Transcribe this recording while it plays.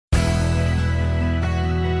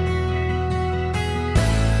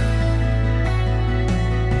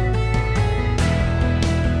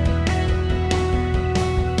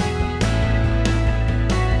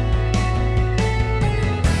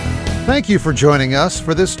Thank you for joining us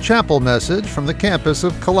for this chapel message from the campus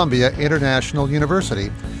of Columbia International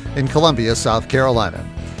University in Columbia, South Carolina.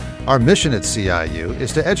 Our mission at CIU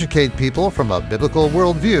is to educate people from a biblical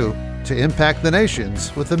worldview to impact the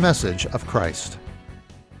nations with the message of Christ.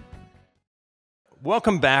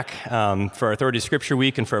 Welcome back for our Authority Scripture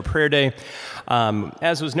Week and for our prayer day.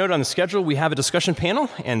 As was noted on the schedule, we have a discussion panel,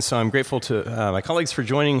 and so I'm grateful to my colleagues for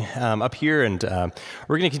joining up here, and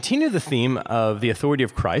we're going to continue the theme of the authority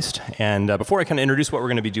of Christ. And before I kind of introduce what we're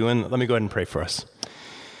going to be doing, let me go ahead and pray for us.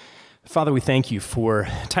 Father, we thank you for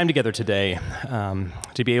time together today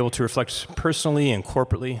to be able to reflect personally and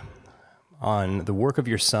corporately on the work of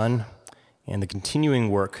your Son and the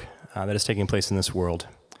continuing work that is taking place in this world.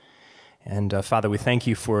 And Father, we thank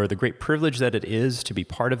you for the great privilege that it is to be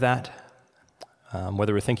part of that,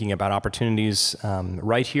 whether we're thinking about opportunities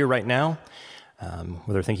right here, right now,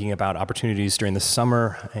 whether we're thinking about opportunities during the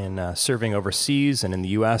summer in serving overseas and in the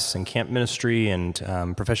U.S. and camp ministry and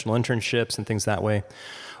professional internships and things that way,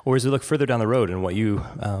 or as we look further down the road and what you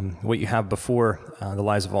have before the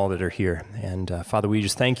lives of all that are here. And Father, we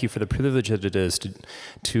just thank you for the privilege that it is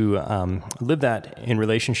to live that in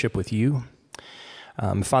relationship with you.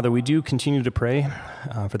 Father, we do continue to pray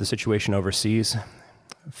for the situation overseas.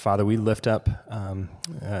 Father, we lift up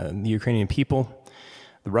the Ukrainian people,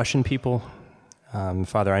 the Russian people.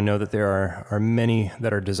 Father, I know that there are many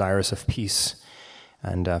that are desirous of peace.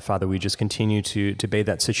 And Father, we just continue to bathe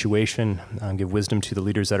that situation, give wisdom to the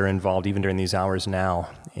leaders that are involved even during these hours now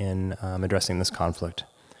in addressing this conflict.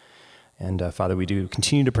 And Father, we do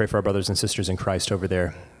continue to pray for our brothers and sisters in Christ over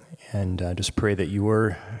there, and just pray that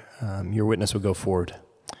your witness would go forward.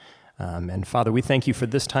 And Father, we thank you for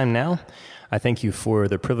this time now. I thank you for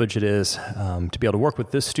the privilege it is to be able to work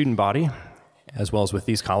with this student body, as well as with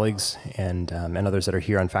these colleagues and others that are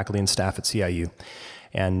here on faculty and staff at CIU.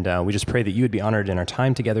 And we just pray that you would be honored in our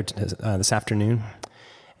time together this afternoon.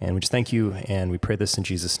 And we just thank you, and we pray this in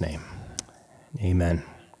Jesus' name. Amen.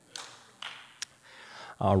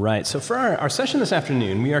 All right, so for our session this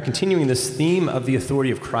afternoon, we are continuing this theme of the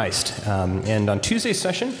authority of Christ. And on Tuesday's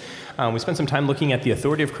session, we spent some time looking at the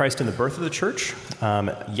authority of Christ in the birth of the church.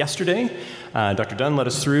 Yesterday, Dr. Dunn led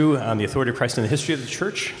us through the authority of Christ in the history of the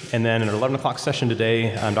church. And then in our 11 o'clock session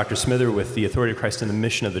today, Dr. Smither with the authority of Christ in the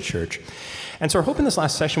mission of the church. And so our hope in this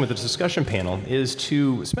last session with the discussion panel is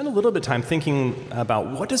to spend a little bit of time thinking about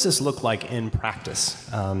what does this look like in practice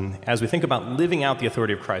as we think about living out the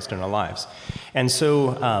authority of Christ in our lives. And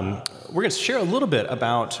so we're going to share a little bit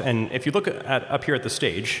about, and if you look up here at the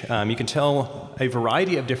stage, you can tell a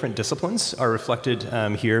variety of different disciplines are reflected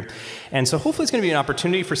here. And so hopefully it's going to be an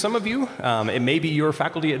opportunity for some of you. It may be your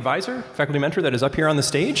faculty advisor, faculty mentor that is up here on the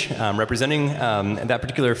stage representing that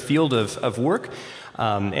particular field of work.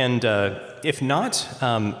 If not,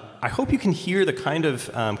 I hope you can hear the kind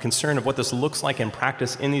of concern of what this looks like in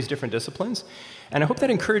practice in these different disciplines. And I hope that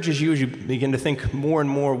encourages you as you begin to think more and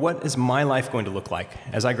more, what is my life going to look like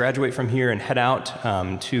as I graduate from here and head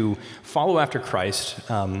out to follow after Christ?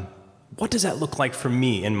 What does that look like for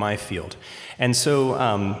me in my field? And so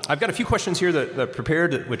I've got a few questions here that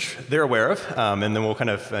prepared, which they're aware of, and then we'll kind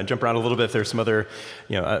of jump around a little bit if there's some other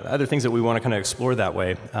things that we want to kind of explore that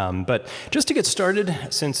way. But just to get started,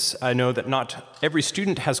 since I know that not every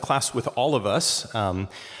student has class with all of us, I'm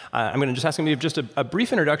going to just ask them to give just a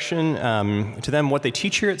brief introduction to them, what they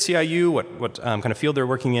teach here at CIU, what kind of field they're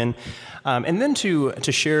working in, and then to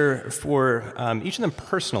share for each of them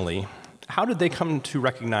personally, how did they come to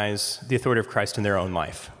recognize the authority of Christ in their own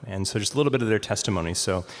life? And so just a little bit of their testimony.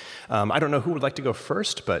 So I don't know who would like to go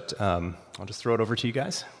first, but I'll just throw it over to you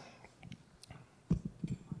guys.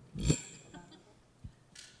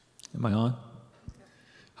 Am I on?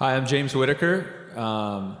 Hi, I'm James Whitaker.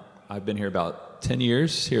 I've been here about 10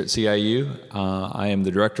 years here at CIU. I am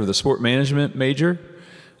the director of the sport management major.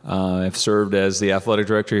 I've served as the athletic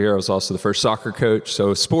director here. I was also the first soccer coach.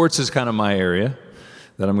 So sports is kind of my area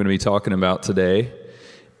that I'm going to be talking about today.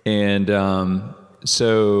 And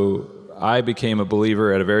so I became a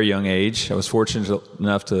believer at a very young age. I was fortunate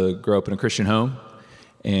enough to grow up in a Christian home.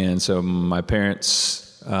 And so my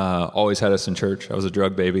parents always had us in church. I was a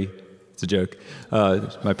drug baby. It's a joke.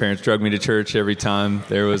 My parents drugged me to church every time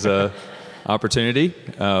there was a opportunity.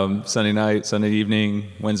 Sunday night, Sunday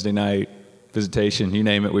evening, Wednesday night, visitation, you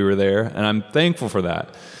name it, we were there. And I'm thankful for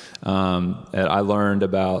that. I learned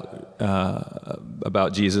about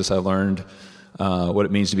Jesus. I learned what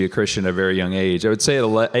it means to be a Christian at a very young age. I would say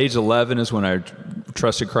at age 11 is when I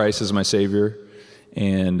trusted Christ as my Savior,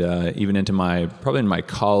 and even into my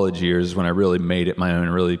college years when I really made it my own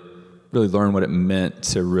and really learned what it meant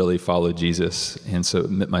to really follow Jesus and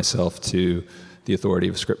submit myself to the authority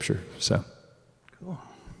of Scripture. So, cool.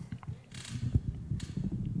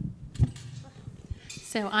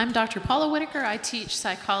 So I'm Dr. Paula Whitaker. I teach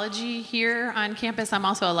psychology here on campus. I'm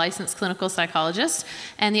also a licensed clinical psychologist.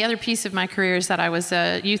 And the other piece of my career is that I was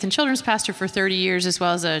a youth and children's pastor for 30 years, as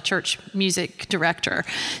well as a church music director.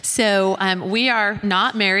 So we are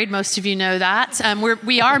not married. Most of you know that.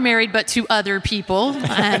 We are married, but to other people.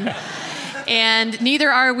 And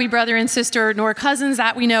neither are we brother and sister nor cousins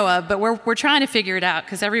that we know of, but we're trying to figure it out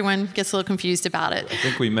because everyone gets a little confused about it. I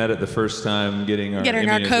think we met at the first time getting our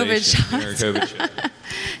COVID shot.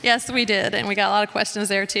 Yes, we did, and we got a lot of questions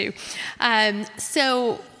there too.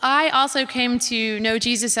 So I also came to know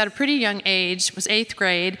Jesus at a pretty young age, was 8th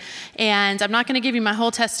grade, and I'm not going to give you my whole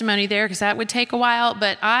testimony there because that would take a while,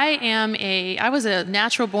 but I was a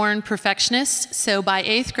natural-born perfectionist, so by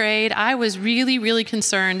 8th grade, I was really, really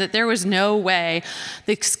concerned that there was no way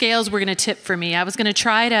the scales were going to tip for me. I was going to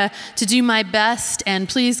try to do my best and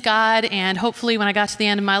please God, and hopefully when I got to the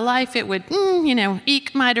end of my life, it would,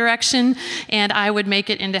 eke my direction, and I would make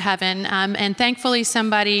it into heaven. And thankfully,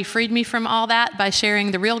 somebody freed me from all that by sharing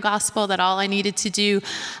the real gospel that all I needed to do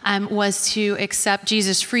was to accept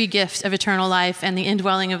Jesus' free gift of eternal life and the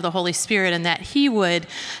indwelling of the Holy Spirit, and that he would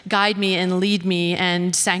guide me and lead me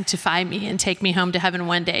and sanctify me and take me home to heaven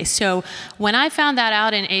one day. So when I found that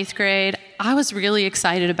out in 8th grade, I was really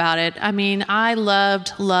excited about it. I mean, I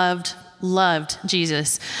loved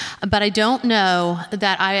Jesus, but I don't know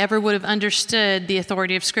that I ever would have understood the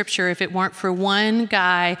authority of Scripture if it weren't for one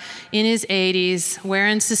guy in his 80s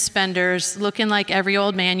wearing suspenders, looking like every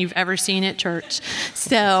old man you've ever seen at church.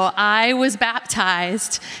 So I was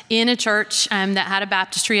baptized in a church that had a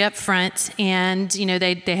baptistry up front, and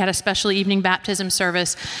they had a special evening baptism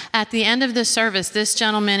service. At the end of the service, this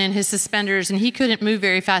gentleman in his suspenders, and he couldn't move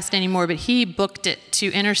very fast anymore, but he booked it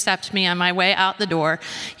to intercept me on my way out the door.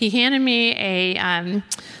 He handed me a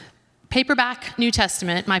paperback New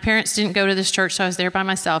Testament. My parents didn't go to this church, so I was there by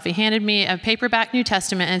myself. He handed me a paperback New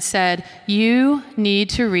Testament and said, "You need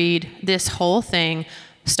to read this whole thing,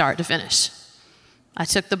 start to finish." I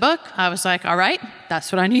took the book. I was like, all right,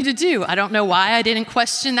 that's what I need to do. I don't know why I didn't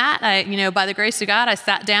question that. By the grace of God, I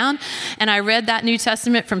sat down and I read that New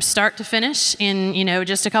Testament from start to finish in,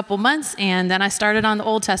 just a couple months. And then I started on the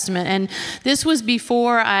Old Testament. And this was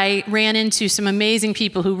before I ran into some amazing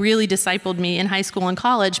people who really discipled me in high school and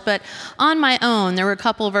college. But on my own, there were a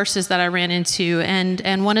couple of verses that I ran into.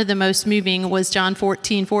 And one of the most moving was John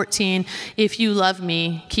 14:14, "If you love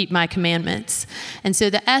me, keep my commandments." And so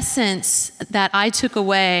the essence that I took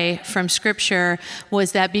away from Scripture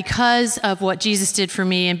was that because of what Jesus did for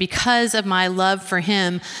me and because of my love for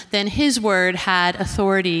him, then his word had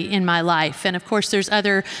authority in my life. And of course, there's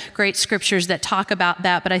other great scriptures that talk about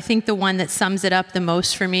that, but I think the one that sums it up the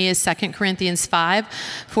most for me is 2 Corinthians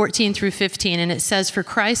 5:14 through 15. And it says, "For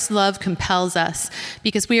Christ's love compels us,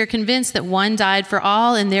 because we are convinced that one died for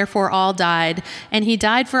all and therefore all died. And he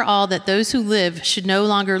died for all, that those who live should no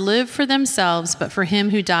longer live for themselves, but for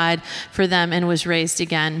him who died for them and was raised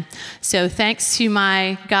again." So thanks to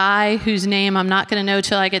my guy, whose name I'm not going to know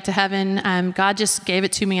till I get to heaven, God just gave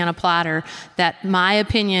it to me on a platter that my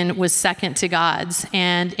opinion was second to God's.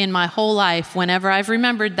 And in my whole life, whenever I've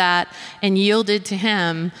remembered that and yielded to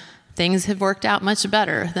him, things have worked out much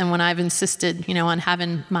better than when I've insisted, on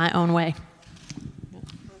having my own way.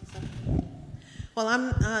 Well,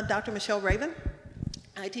 I'm Dr. Michelle Raven.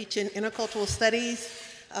 I teach in intercultural studies,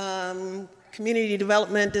 community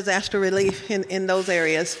development, disaster relief in those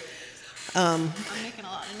areas. I'm making a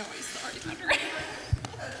lot of noise, sorry.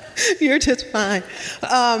 You're just fine.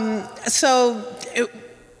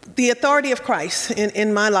 The authority of Christ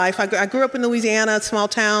in my life. I grew up in Louisiana, a small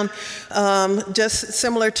town, just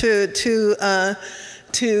similar to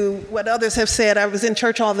what others have said. I was in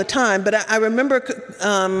church all the time, but I remember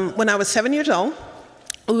when I was 7 years old,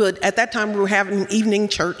 at that time we were having evening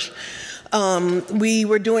church. We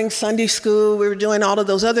were doing Sunday school, we were doing all of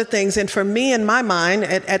those other things, and for me, in my mind,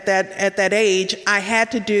 at that age, I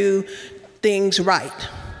had to do things right.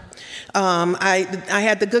 I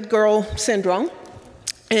had the good girl syndrome,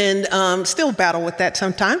 and still battle with that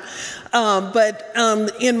sometimes. But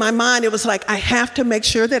in my mind, it was like, I have to make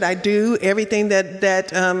sure that I do everything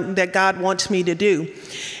that God wants me to do.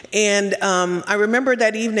 And I remember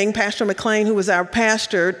that evening, Pastor McLean, who was our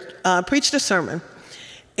pastor, preached a sermon.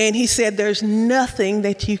 And he said, there's nothing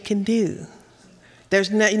that you can do. There's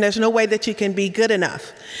no way that you can be good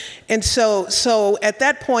enough. And so at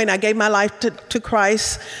that point, I gave my life to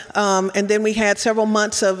Christ. And then we had several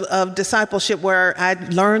months of discipleship where I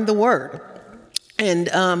learned the Word. And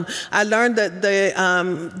I learned that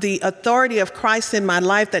the authority of Christ in my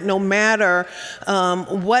life, that no matter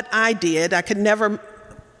what I did, I could never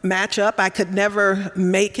match up. I could never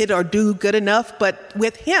make it or do good enough. But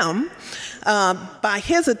with him, by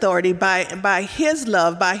his authority, by his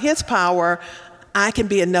love, by his power, I can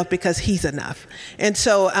be enough because he's enough. And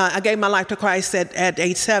so I gave my life to Christ at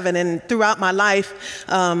age 7. And throughout my life,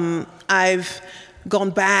 I've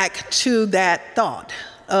gone back to that thought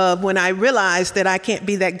of when I realized that I can't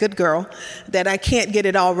be that good girl, that I can't get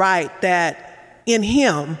it all right, that in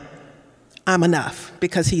him, I'm enough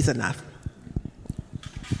because he's enough.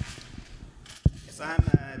 Yes, I'm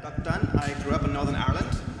Dr. Dunn. I grew up in Northern Ireland,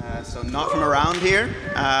 so not from around here.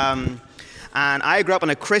 And I grew up in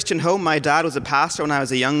a Christian home. My dad was a pastor when I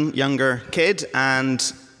was a younger kid,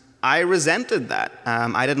 and I resented that.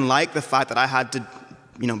 I didn't like the fact that I had to,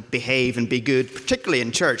 behave and be good, particularly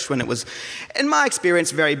in church, when it was, in my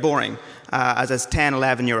experience, very boring as a 10,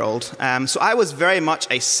 11-year-old. So I was very much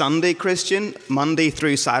a Sunday Christian. Monday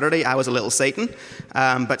through Saturday, I was a little Satan.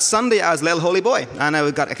 But Sunday, I was a little holy boy. And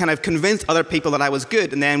I kind of convinced other people that I was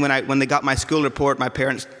good. And then when they got my school report, my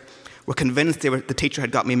parents were convinced the teacher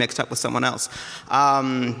had got me mixed up with someone else.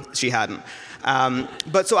 She hadn't.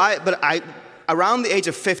 Around the age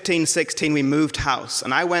of 15, 16, we moved house,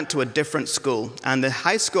 and I went to a different school. And the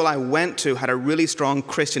high school I went to had a really strong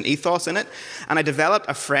Christian ethos in it. And I developed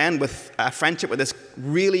a friendship with this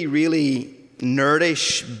really, really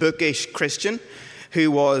nerdish, bookish Christian who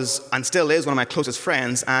was, and still is, one of my closest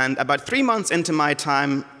friends. And about 3 months into my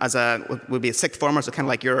time as would be a sixth former, so kind of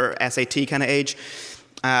like your SAT kind of age,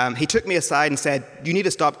 he took me aside and said, "You need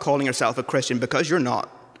to stop calling yourself a Christian because you're not."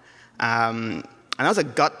 And that was a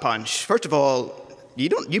gut punch. First of all,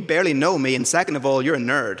 you barely know me, and second of all, you're a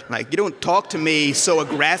nerd. Like, you don't talk to me so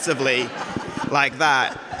aggressively like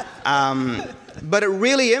that. But it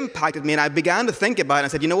really impacted me, and I began to think about it. And I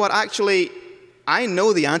said, you know what? Actually, I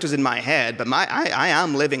know the answers in my head, but I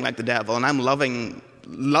am living like the devil, and I'm loving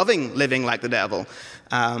living like the devil.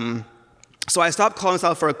 So I stopped calling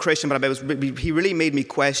myself a Christian, but he really made me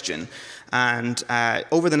question. And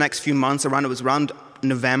over the next few months, it was around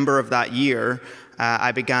November of that year,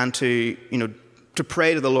 I began to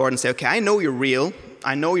pray to the Lord and say, okay, I know you're real,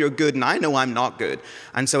 I know you're good, and I know I'm not good.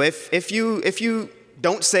 And so if you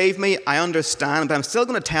don't save me, I understand, but I'm still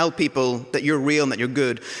going to tell people that you're real and that you're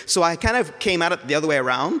good. So I kind of came at it the other way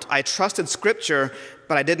around. I trusted Scripture,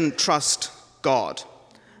 but I didn't trust God.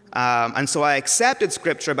 And so I accepted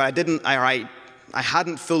Scripture, but I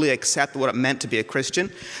hadn't fully accepted what it meant to be a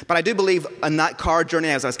Christian. But I do believe in that car journey,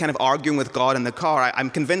 as I was kind of arguing with God in the car, I'm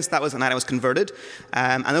convinced that was the night I was converted.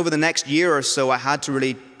 And over the next year or so, I had to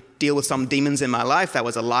really deal with some demons in my life. I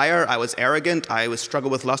was a liar, I was arrogant, I was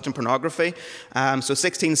struggled with lust and pornography. So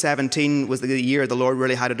 16, 17 was the year the Lord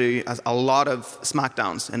really had to do a lot of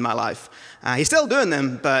smackdowns in my life. He's still doing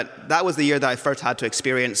them, but that was the year that I first had to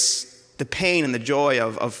experience the pain and the joy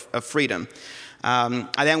of freedom.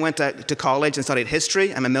 I then went to college and studied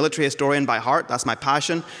history. I'm a military historian by heart. That's my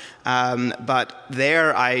passion. But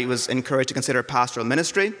there I was encouraged to consider pastoral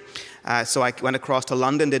ministry. So I went across to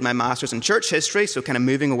London, did my master's in church history, so kind of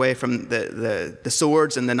moving away from the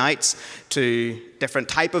swords and the knights to different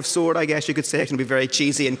type of sword, I guess you could say. It can be very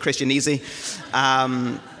cheesy and Christianese.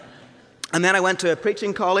 And then I went to a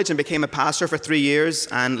preaching college and became a pastor for 3 years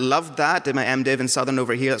and loved that. Did my MDiv in Southern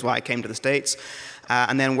over here. That's why I came to the States.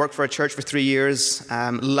 And then worked for a church for 3 years.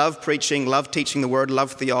 Loved preaching, loved teaching the word,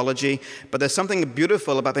 loved theology. But there's something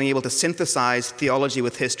beautiful about being able to synthesize theology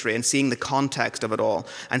with history and seeing the context of it all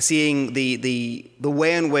and seeing the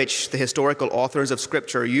way in which the historical authors of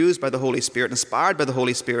Scripture are used by the Holy Spirit, inspired by the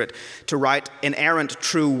Holy Spirit to write inerrant,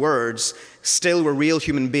 true words, still were real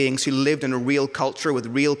human beings who lived in a real culture with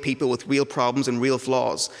real people with real problems and real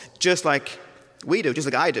flaws, just like we do, just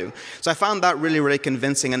like I do. So I found that really, really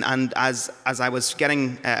convincing. And as I was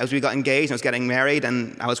as we got engaged, I was getting married,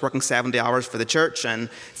 and I was working 70 hours for the church and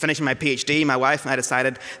finishing my PhD, my wife and I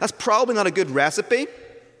decided that's probably not a good recipe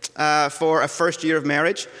for a first year of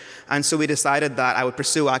marriage. And so we decided that I would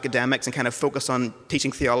pursue academics and kind of focus on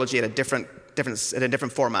teaching theology at a different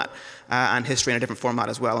format and history in a different format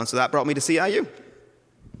as well. And so that brought me to CIU.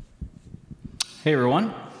 Hey,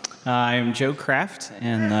 everyone. I'm Joe Kraft,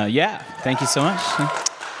 and thank you so much.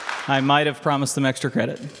 I might have promised them extra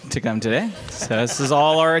credit to come today. So this is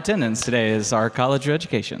all our attendance today is our college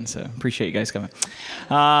education. So appreciate you guys coming.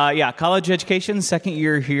 College education, second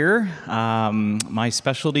year here. My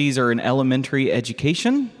specialties are in elementary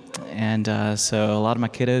education. And so a lot of my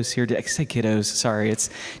kiddos here, I say kiddos, sorry,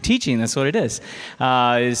 it's teaching, that's what it is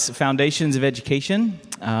Foundations of Education,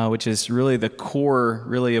 which is really the core,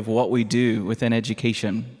 really, of what we do within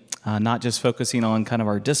education. Not just focusing on kind of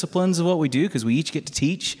our disciplines of what we do, because we each get to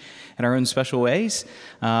teach in our own special ways,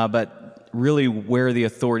 but really where the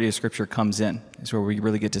authority of Scripture comes in is where we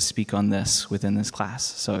really get to speak on this within this class.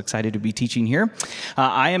 So excited to be teaching here.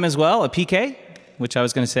 I am as well a PK, which I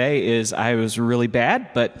was going to say is I was really bad,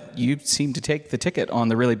 but you seemed to take the ticket on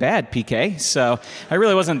the really bad PK. So I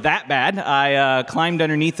really wasn't that bad. I climbed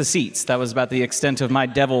underneath the seats. That was about the extent of my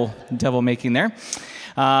devil making there.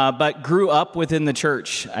 But grew up within the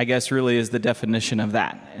church, I guess really is the definition of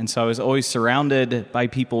that. And so I was always surrounded by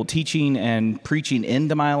people teaching and preaching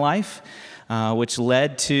into my life, which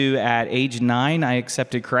led to, at age 9, I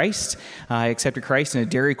accepted Christ. I accepted Christ in a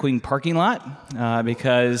Dairy Queen parking lot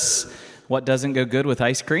because what doesn't go good with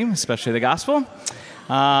ice cream, especially the gospel?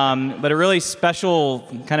 But a really special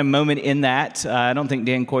kind of moment in that. I don't think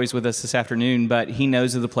Dan Coy's with us this afternoon, but he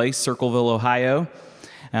knows of the place, Circleville, Ohio.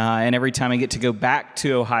 And every time I get to go back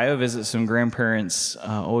to Ohio, visit some grandparents,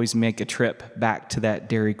 always make a trip back to that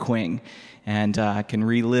Dairy Queen. And I can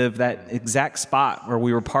relive that exact spot where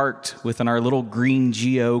we were parked within our little green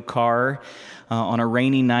Geo car on a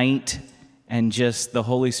rainy night, and just the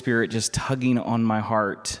Holy Spirit just tugging on my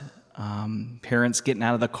heart. Parents getting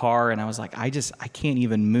out of the car, and I was like, I can't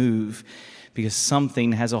even move because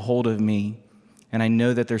something has a hold of me, and I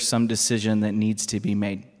know that there's some decision that needs to be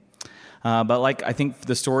made. But like I think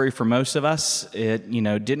the story for most of us, it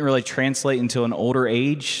didn't really translate until an older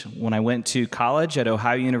age. When I went to college at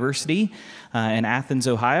Ohio University in Athens,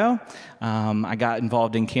 Ohio, I got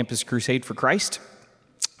involved in Campus Crusade for Christ.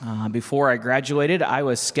 Before I graduated, I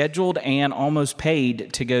was scheduled and almost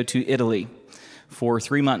paid to go to Italy for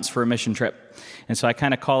 3 months for a mission trip. And so I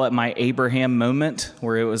kind of call it my Abraham moment,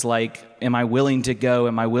 where it was like, am I willing to go?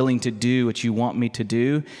 Am I willing to do what you want me to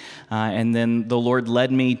do? And then the Lord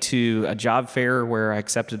led me to a job fair where I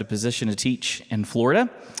accepted a position to teach in Florida.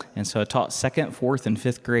 And so I taught 2nd, 4th, and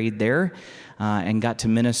 5th grade there and got to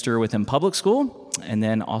minister within public school and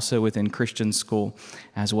then also within Christian school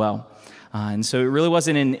as well. And so it really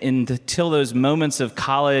wasn't until those moments of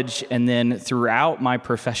college and then throughout my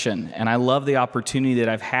profession. And I love the opportunity that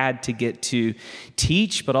I've had to get to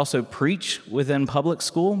teach, but also preach within public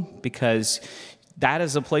school, because that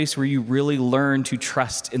is a place where you really learn to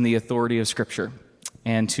trust in the authority of Scripture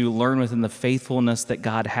and to learn within the faithfulness that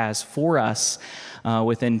God has for us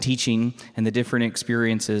within teaching and the different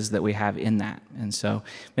experiences that we have in that. And so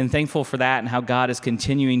I've been thankful for that and how God is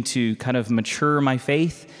continuing to kind of mature my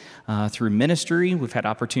faith through ministry. We've had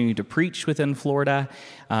opportunity to preach within Florida.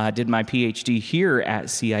 Did my PhD here at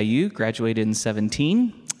CIU, graduated in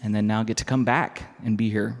 2017, and then now get to come back and be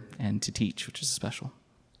here and to teach, which is special.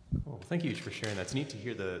 Cool. Thank you for sharing that. It's neat to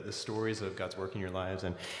hear the stories of God's work in your lives.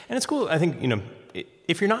 And it's cool. I think,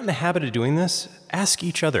 if you're not in the habit of doing this, ask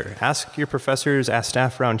each other. Ask your professors, ask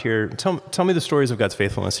staff around here. Tell me the stories of God's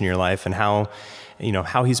faithfulness in your life and how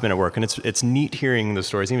he's been at work. And it's neat hearing those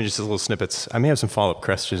stories, even just as little snippets. I may have some follow-up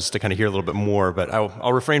questions to kind of hear a little bit more, but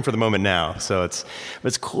I'll refrain for the moment now. So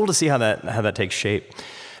it's cool to see how that takes shape.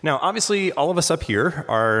 Now, obviously, all of us up here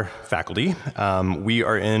are faculty. We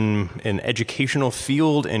are in an educational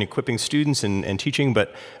field and equipping students and teaching,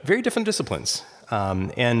 but very different disciplines.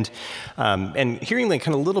 And hearing like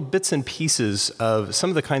kind of little bits and pieces of some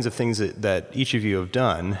of the kinds of things that each of you have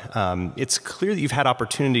done, it's clear that you've had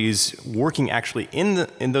opportunities working actually in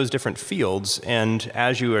those different fields. And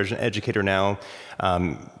as you are an educator now,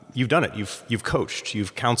 you've done it. You've coached.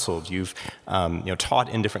 You've counseled. You've taught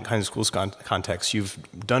in different kinds of schools contexts. You've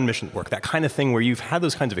done mission work, that kind of thing, where you've had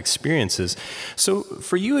those kinds of experiences. So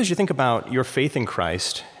for you, as you think about your faith in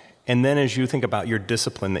Christ, and then as you think about your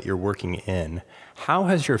discipline that you're working in, how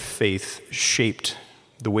has your faith shaped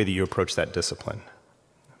the way that you approach that discipline?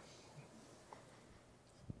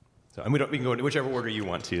 So, and we can go into whichever order you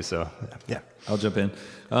want to. So, yeah, I'll jump in.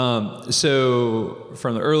 So,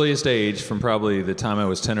 from the earliest age, from probably the time I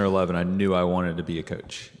was 10 or 11, I knew I wanted to be a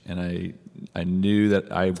coach, and I knew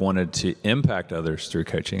that I wanted to impact others through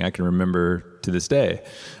coaching. I can remember to this day.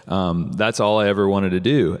 That's all I ever wanted to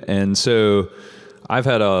do, and so I've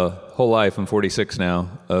had a whole life, I'm 46 now,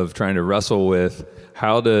 of trying to wrestle with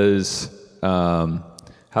how does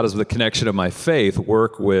the connection of my faith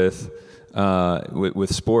work with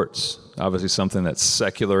sports? Obviously something that's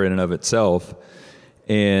secular in and of itself.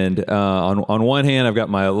 And on one hand, I've got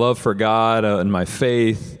my love for God and my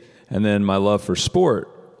faith, and then my love for sport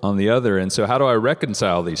on the other. And so how do I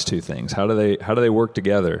reconcile these two things? How do they work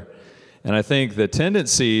together? And I think the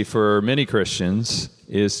tendency for many Christians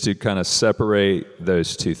is to kind of separate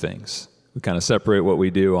those two things. We kind of separate what we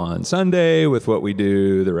do on Sunday with what we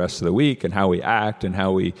do the rest of the week, and how we act and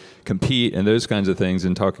how we compete and those kinds of things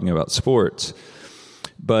in talking about sports.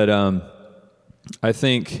 But I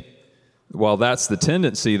think while that's the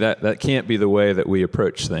tendency, that can't be the way that we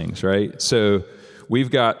approach things, right? So we've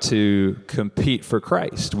got to compete for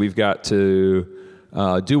Christ. We've got to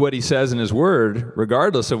do what he says in his word,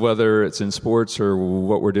 regardless of whether it's in sports or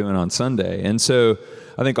what we're doing on Sunday. And so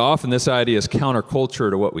I think often this idea is counterculture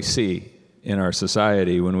to what we see in our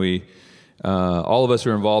society. When we, all of us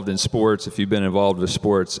are involved in sports. If you've been involved with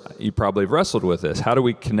sports, you probably have wrestled with this. How do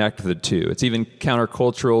we connect the two? It's even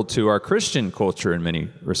countercultural to our Christian culture in many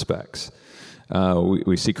respects.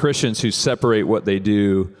 We see Christians who separate what they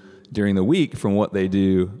do during the week from what they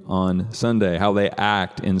do on Sunday, how they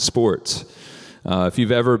act in sports. If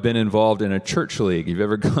you've ever been involved in a church league, you've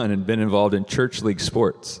ever gone and been involved in church league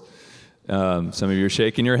sports, some of you are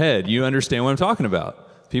shaking your head. You understand what I'm talking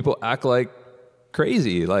about. People act like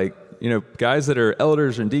crazy, like, guys that are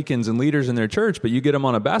elders and deacons and leaders in their church, but you get them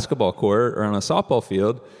on a basketball court or on a softball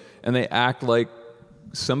field, and they act like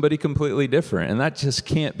somebody completely different, and that just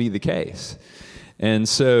can't be the case. And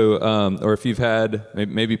so, or if you've had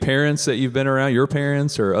maybe parents that you've been around, your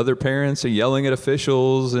parents or other parents are yelling at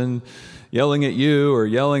officials and yelling at you or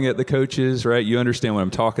yelling at the coaches, right? You understand what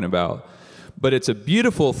I'm talking about. But it's a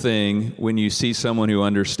beautiful thing when you see someone who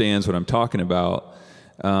understands what I'm talking about,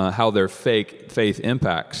 how their faith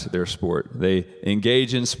impacts their sport. They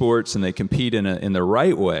engage in sports and they compete in the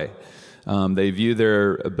right way. They view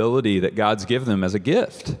their ability that God's given them as a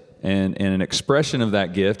gift. And an expression of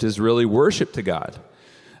that gift is really worship to God.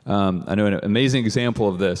 I know an amazing example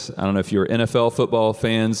of this. I don't know if you're NFL football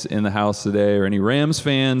fans in the house today or any Rams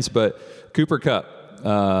fans, but Cooper Kupp,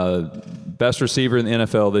 best receiver in the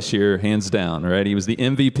NFL this year, hands down, right? He was the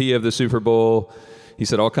MVP of the Super Bowl. He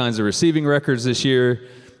set all kinds of receiving records this year.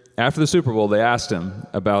 After the Super Bowl, they asked him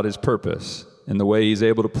about his purpose and the way he's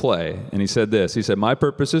able to play. And he said this. He said, "My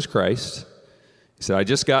purpose is Christ." He said, "I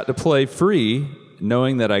just got to play free,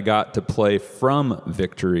 knowing that I got to play from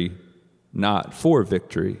victory, not for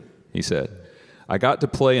victory," he said. "I got to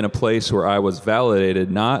play in a place where I was validated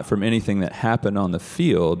not from anything that happened on the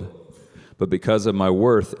field, but because of my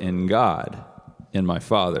worth in God, in my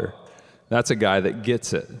Father." That's a guy that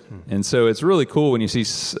gets it. And so it's really cool when you see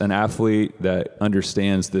an athlete that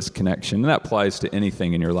understands this connection. And that applies to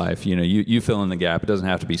anything in your life. You fill in the gap. It doesn't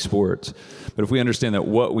have to be sports. But if we understand that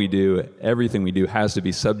what we do, everything we do, has to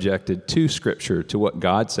be subjected to Scripture, to what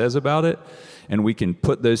God says about it, and we can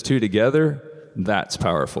put those two together, that's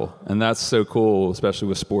powerful. And that's so cool, especially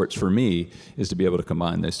with sports for me, is to be able to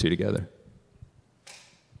combine those two together.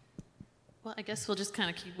 Well, I guess we'll just kind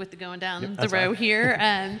of keep with the going down the row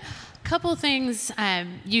here. Couple things.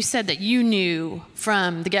 You said that you knew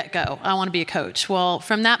from the get-go, I want to be a coach. Well,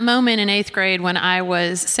 from that moment in 8th grade when I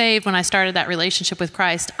was saved, when I started that relationship with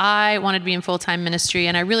Christ, I wanted to be in full-time ministry,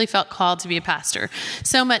 and I really felt called to be a pastor.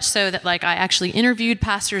 So much so that I actually interviewed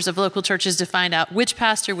pastors of local churches to find out which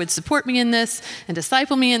pastor would support me in this and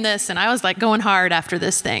disciple me in this, and I was going hard after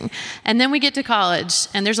this thing. And then we get to college,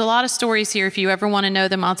 and there's a lot of stories here. If you ever want to know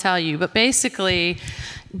them, I'll tell you. But basically,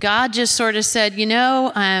 God just sort of said,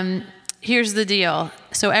 here's the deal.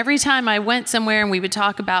 So every time I went somewhere and we would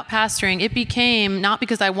talk about pastoring, it became, not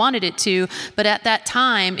because I wanted it to, but at that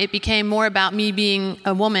time, it became more about me being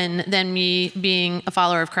a woman than me being a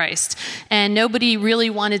follower of Christ. And nobody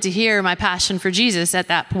really wanted to hear my passion for Jesus at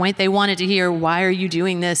that point. They wanted to hear, why are you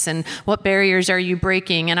doing this? And what barriers are you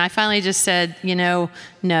breaking? And I finally just said,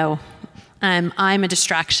 no. I'm a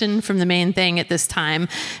distraction from the main thing at this time.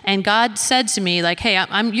 And God said to me, hey,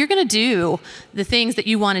 you're going to do the things that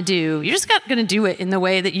you want to do. You're just not going to do it in the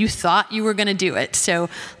way that you thought you were going to do it. So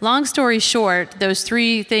long story short, those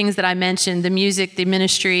three things that I mentioned, the music, the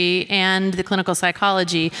ministry, and the clinical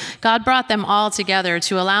psychology, God brought them all together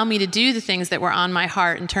to allow me to do the things that were on my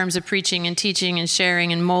heart in terms of preaching and teaching and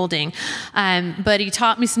sharing and molding. But he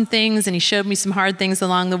taught me some things and he showed me some hard things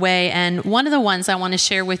along the way. And one of the ones I want to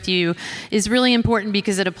share with you is really important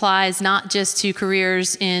because it applies not just to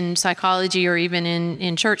careers in psychology or even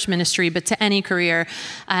in church ministry, but to any career.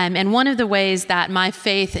 And one of the ways that my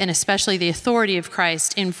faith and especially the authority of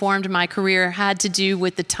Christ informed my career had to do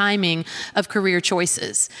with the timing of career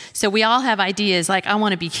choices. So we all have ideas I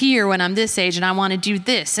want to be here when I'm this age and I want to do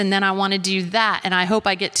this and then I want to do that and I hope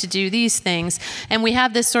I get to do these things. And we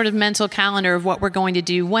have this sort of mental calendar of what we're going to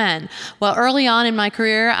do when. Well, early on in my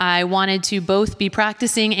career, I wanted to both be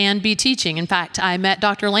practicing and be teaching. In fact, I met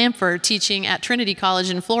Dr. Lamford teaching at Trinity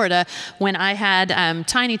College in Florida when I had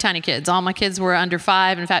tiny kids. All my kids kids were under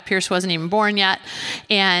 5. In fact, Pierce wasn't even born yet.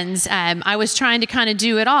 And I was trying to kind of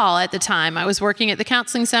do it all at the time. I was working at the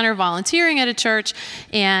counseling center, volunteering at a church,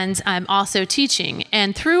 and also teaching.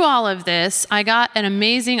 And through all of this, I got an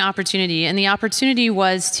amazing opportunity. And the opportunity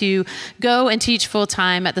was to go and teach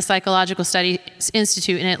full-time at the Psychological Studies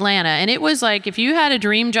Institute in Atlanta. And it was like, if you had a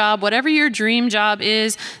dream job, whatever your dream job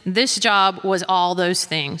is, this job was all those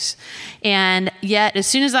things. And yet, as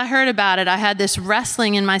soon as I heard about it, I had this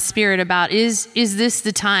wrestling in my spirit about, is this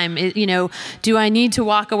the time? Do I need to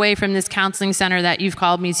walk away from this counseling center that you've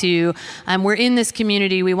called me to? We're in this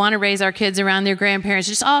community. We want to raise our kids around their grandparents.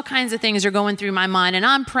 Just all kinds of things are going through my mind. And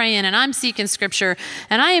I'm praying and I'm seeking scripture.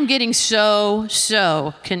 And I am getting so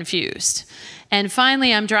confused. And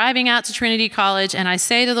finally, I'm driving out to Trinity College, and I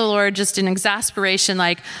say to the Lord, just in exasperation,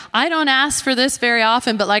 like, I don't ask for this very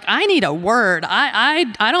often, but like, I need a word. I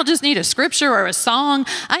don't just need a scripture or a song.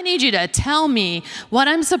 I need you to tell me what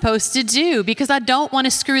I'm supposed to do, because I don't want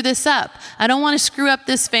to screw this up. I don't want to screw up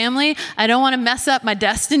this family. I don't want to mess up my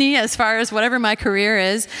destiny as far as whatever my career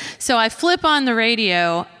is. So I flip on the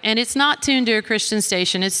radio, and it's not tuned to a Christian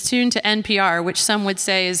station. It's tuned to NPR, which some would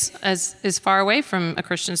say is far away from a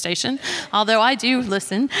Christian station, although I do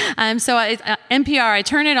listen. NPR, I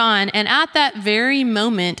turn it on, and at that very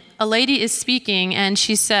moment, a lady is speaking, and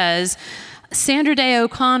she says, Sandra Day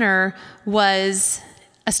O'Connor was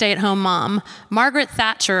a stay-at-home mom. Margaret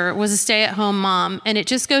Thatcher was a stay-at-home mom. And it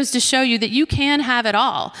just goes to show you that you can have it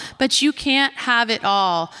all, but you can't have it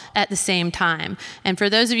all at the same time. And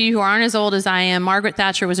for those of you who aren't as old as I am, Margaret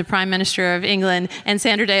Thatcher was a Prime Minister of England, and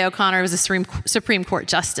Sandra Day O'Connor was a Supreme Court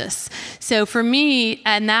Justice. So for me,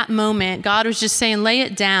 in that moment, God was just saying, lay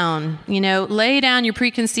it down. Lay down your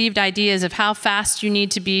preconceived ideas of how fast you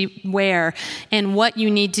need to be where and what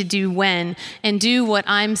you need to do when, and do what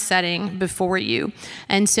I'm setting before you.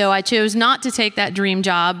 And so I chose not to take that dream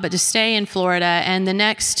job, but to stay in Florida. And the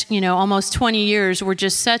next, almost 20 years were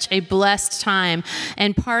just such a blessed time.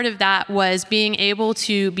 And part of that was being able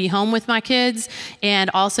to be home with my kids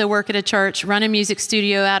and also work at a church, run a music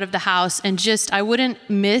studio out of the house, and I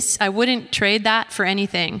wouldn't trade that for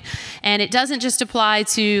anything. And it doesn't just apply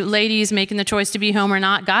to ladies making the choice to be home or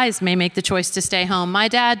not. Guys may make the choice to stay home. My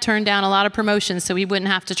dad turned down a lot of promotions so he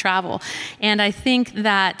wouldn't have to travel. And I think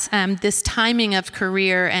that this timing of career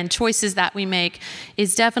and choices that we make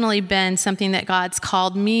is definitely been something that God's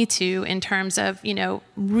called me to, in terms of,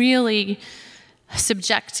 really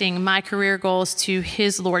subjecting my career goals to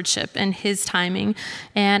His lordship and His timing.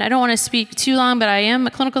 And I don't want to speak too long, but I am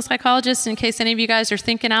a clinical psychologist. In case any of you guys are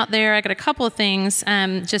thinking out there, I got a couple of things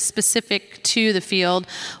just specific to the field.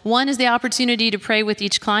 One is the opportunity to pray with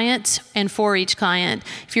each client and for each client.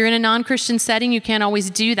 If you're in a non-Christian setting, you can't always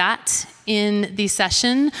do that in the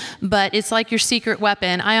session, but it's like your secret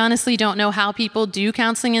weapon. I honestly don't know how people do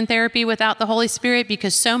counseling and therapy without the Holy Spirit,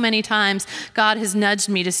 because so many times God has nudged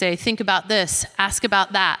me to say, think about this, ask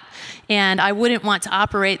about that. And I wouldn't want to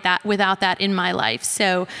operate that without that in my life.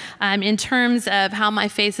 So in terms of how my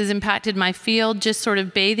faith has impacted my field, just sort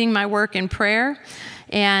of bathing my work in prayer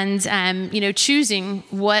and choosing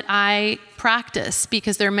what I practice,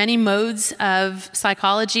 because there are many modes of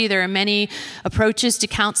psychology, there are many approaches to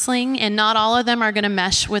counseling, and not all of them are going to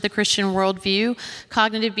mesh with a Christian worldview.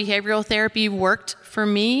 Cognitive behavioral therapy worked for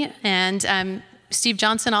me, and Steve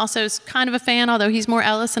Johnson also is kind of a fan, although he's more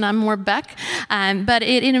Ellis and I'm more Beck. But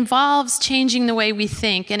it involves changing the way we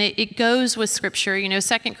think, and it goes with Scripture.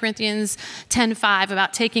 2 Corinthians 10:5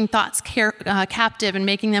 about taking thoughts captive and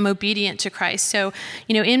making them obedient to Christ. So,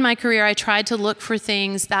 in my career, I tried to look for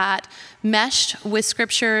things that meshed with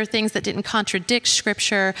Scripture, things that didn't contradict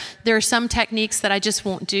Scripture. There are some techniques that I just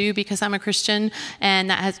won't do because I'm a Christian, and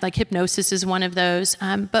that has, like, hypnosis is one of those.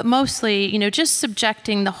 But mostly, just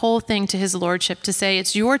subjecting the whole thing to His lordship, to say,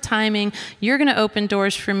 it's your timing, you're going to open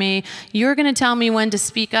doors for me, you're going to tell me when to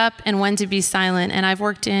speak up and when to be silent. And I've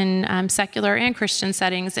worked in secular and Christian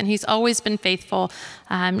settings, and He's always been faithful,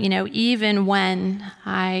 even when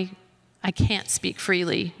I can't speak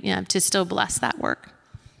freely, to still bless that work.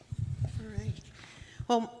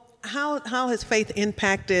 Well, how has faith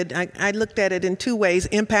impacted, I looked at it in two ways,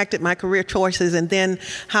 impacted my career choices, and then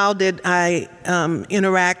how did I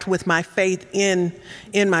interact with my faith in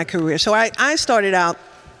my career? So I started out,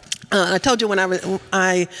 I told you when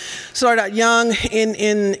I started out young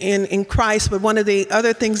in Christ, but one of the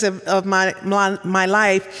other things of my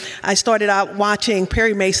life, I started out watching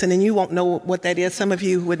Perry Mason, and you won't know what that is. Some of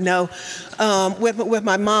you would know. With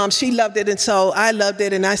my mom, she loved it, and so I loved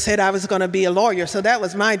it, and I said I was going to be a lawyer. So that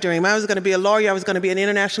was my dream. I was going to be a lawyer. I was going to be an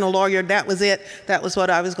international lawyer. That was it. That was what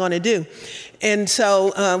I was going to do. And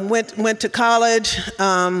so went to college.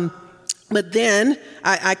 But then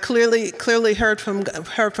I clearly heard from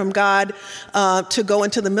God to go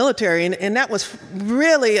into the military, and that was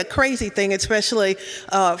really a crazy thing, especially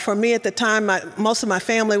for me at the time. Most of my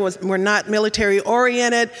family were not military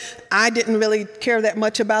oriented. I didn't really care that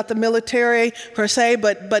much about the military per se,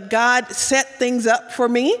 but God set things up for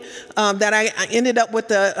me that I ended up with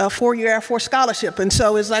a 4-year Air Force scholarship, and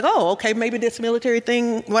so it's like, oh, okay, maybe this military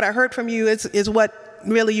thing, what I heard from you is what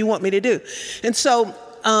really you want me to do, and so.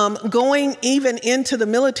 Going even into the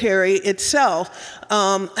military itself,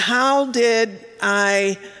 how did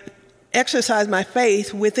I exercise my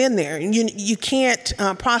faith within there? And you can't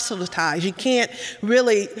proselytize. You can't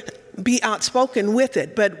really be outspoken with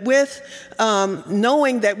it. But with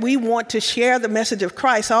knowing that we want to share the message of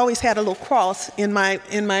Christ, I always had a little cross in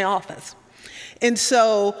my office. And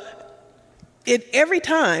so every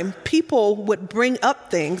time people would bring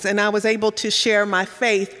up things, and I was able to share my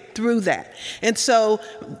faith through that. And so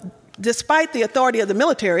despite the authority of the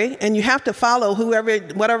military, and you have to follow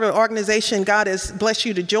whatever organization God has blessed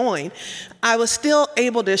you to join, I was still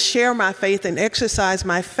able to share my faith and exercise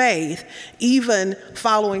my faith, even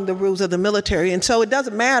following the rules of the military. And so it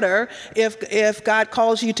doesn't matter if God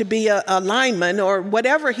calls you to be a lineman or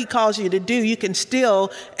whatever he calls you to do, you can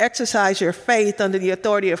still exercise your faith under the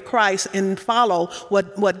authority of Christ and follow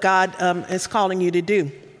what God is calling you to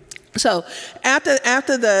do. So after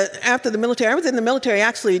the military, I was in the military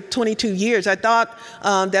actually 22 years. I thought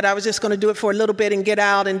that I was just going to do it for a little bit and get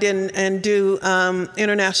out and do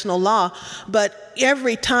international law. But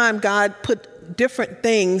every time God put different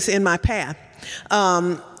things in my path.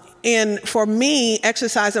 And for me,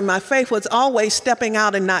 exercising my faith was always stepping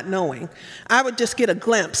out and not knowing. I would just get a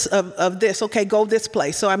glimpse of this. Okay, go this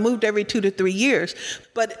place. So I moved every 2 to 3 years.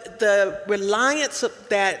 But the reliance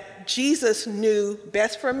that Jesus knew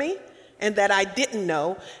best for me and that I didn't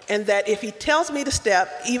know, and that if he tells me to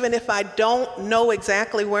step, even if I don't know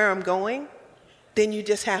exactly where I'm going, then you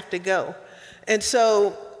just have to go. And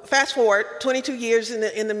so fast forward 22 years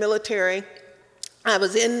in the military, I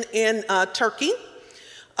was in Turkey,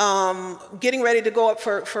 getting ready to go up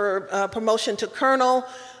for promotion to colonel.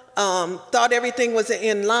 Thought everything was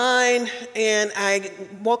in line, and I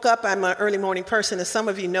woke up. I'm an early morning person, as some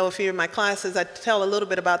of you know if you're in my classes. I tell a little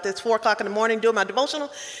bit about this. 4 o'clock in the morning, doing my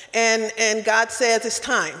devotional, and God says it's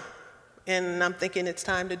time. And I'm thinking, it's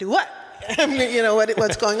time to do what? You know,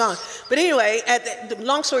 what's going on. But anyway,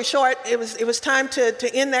 long story short, it was time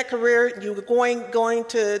to end that career. You were going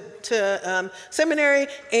to seminary,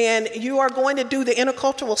 and you are going to do the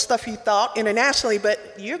intercultural stuff you thought internationally,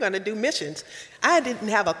 but you're going to do missions. I didn't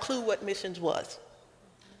have a clue what missions was,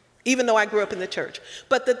 even though I grew up in the church.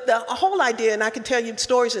 But the whole idea, and I can tell you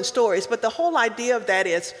stories and stories, but the whole idea of that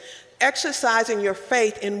is exercising your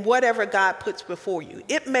faith in whatever God puts before you.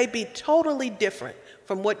 It may be totally different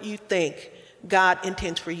from what you think God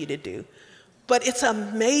intends for you to do. But it's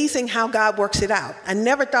amazing how God works it out. I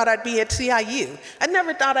never thought I'd be at CIU. I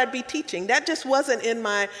never thought I'd be teaching. That just wasn't in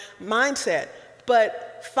my mindset.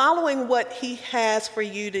 But following what he has for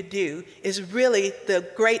you to do is really the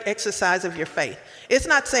great exercise of your faith. It's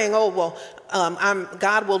not saying, oh, well,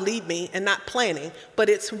 God will lead me and not planning, but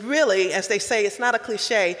it's really, as they say, it's not a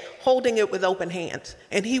cliche, holding it with open hands.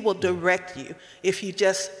 And he will direct you if you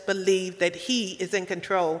just believe that he is in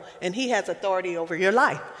control and he has authority over your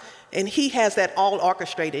life. And he has that all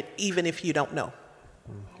orchestrated, even if you don't know.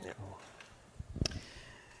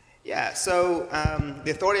 Yeah, so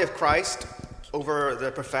the authority of Christ over the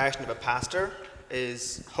profession of a pastor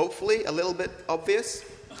is hopefully a little bit obvious,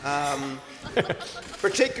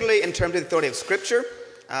 particularly in terms of the authority of Scripture.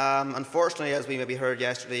 Unfortunately, as we maybe heard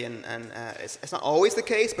yesterday, and it's not always the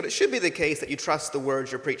case, but it should be the case that you trust the words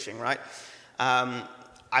you're preaching, right?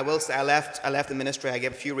 I will say I left the ministry. I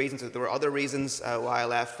gave a few reasons. There were other reasons why I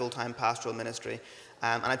left full-time pastoral ministry.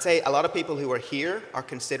 And I'd say a lot of people who are here are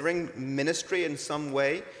considering ministry in some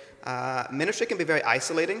way. Ministry can be very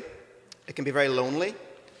isolating. It can be very lonely.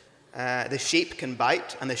 The sheep can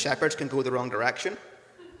bite, and the shepherds can go the wrong direction.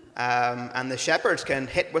 And the shepherds can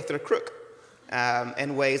hit with their crook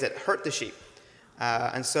in ways that hurt the sheep.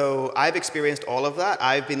 And so I've experienced all of that.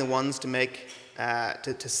 I've been the ones to make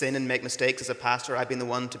to sin and make mistakes as a pastor. I've been the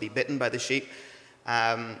one to be bitten by the sheep.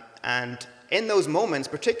 And in those moments,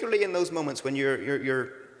 particularly in those moments when you're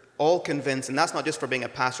all convinced, and that's not just for being a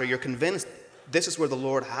pastor, you're convinced this is where the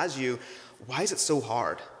Lord has you. Why is it so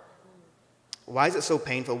hard? Why is it so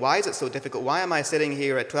painful? Why is it so difficult? Why am I sitting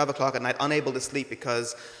here at 12 o'clock at night unable to sleep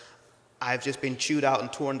because I've just been chewed out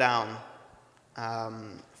and torn down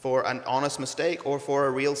for an honest mistake or for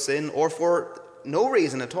a real sin or for no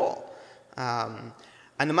reason at all? And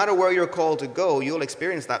And no matter where you're called to go, you'll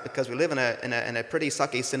experience that because we live in a pretty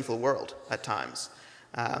sucky, sinful world at times.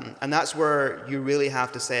 And that's where you really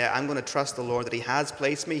have to say, I'm going to trust the Lord that he has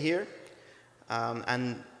placed me here.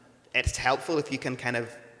 And it's helpful if you can kind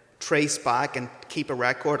of trace back and keep a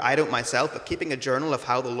record. I don't myself, but keeping a journal of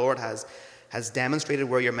how the Lord has demonstrated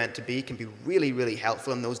where you're meant to be can be really, really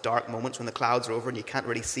helpful in those dark moments when the clouds are over and you can't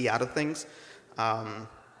really see out of things.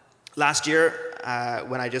 Last year,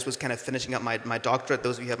 when I just was kind of finishing up my doctorate,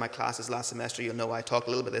 those of you who had my classes last semester, you'll know I talked a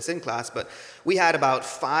little bit of this in class, but we had about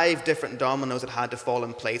 5 different dominoes that had to fall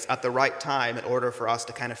in place at the right time in order for us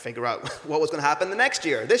to kind of figure out what was going to happen this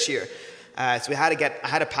year. So I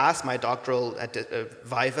had to pass my doctoral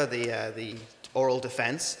viva, the oral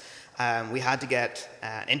defense. We had to get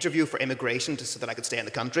an interview for immigration so that I could stay in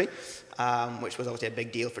the country, which was obviously a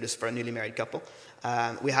big deal for a newly married couple.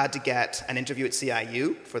 We had to get an interview at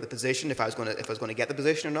CIU for the position, if I was going to get the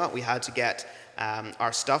position or not. We had to get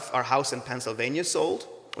our house in Pennsylvania sold.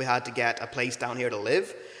 We had to get a place down here to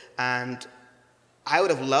live. And I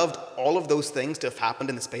would have loved all of those things to have happened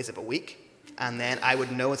in the space of a week. And then I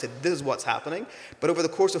would know and say, this is what's happening. But over the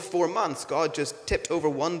course of 4 months, God just tipped over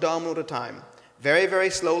one domino at a time. Very,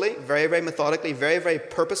 very slowly, very, very methodically, very, very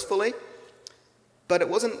purposefully. But it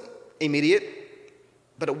wasn't immediate,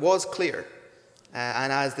 but it was clear.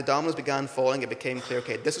 And as the dominoes began falling, it became clear,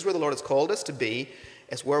 okay, this is where the Lord has called us to be.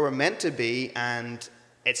 It's where we're meant to be, and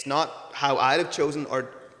it's not how I'd have chosen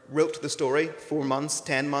or wrote the story 4 months,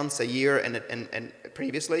 10 months, a year, and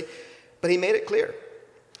previously. But he made it clear.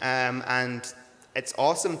 And it's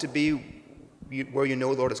awesome to be where you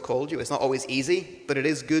know the Lord has called you. It's not always easy, but it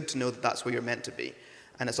is good to know that that's where you're meant to be.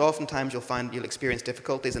 And it's oftentimes you'll experience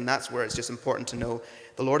difficulties, and that's where it's just important to know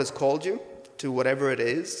the Lord has called you to whatever it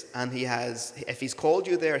is, and if he's called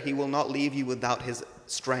you there, he will not leave you without his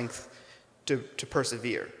strength to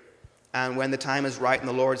persevere. And when the time is right and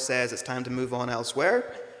the Lord says it's time to move on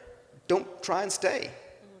elsewhere, don't try and stay,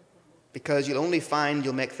 because you'll only find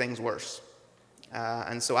you'll make things worse.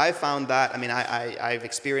 And so I found that, I've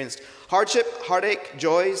experienced hardship, heartache,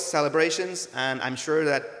 joys, celebrations, and I'm sure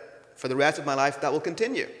that for the rest of my life that will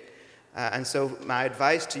continue. And so my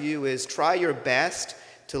advice to you is try your best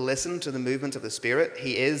to listen to the movement of the Spirit.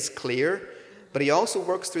 He is clear, but he also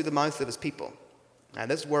works through the mouth of his people. And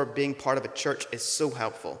this is where being part of a church is so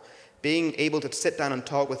helpful. Being able to sit down and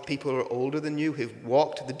talk with people who are older than you, who've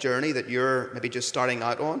walked the journey that you're maybe just starting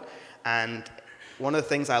out on. And one of the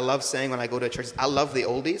things I love saying when I go to a church is I love the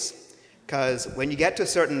oldies, because when you get to a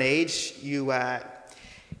certain age, you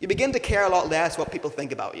begin to care a lot less what people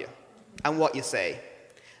think about you and what you say.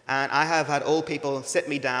 And I have had old people sit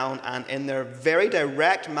me down and in their very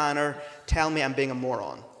direct manner tell me I'm being a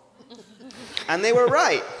moron. And they were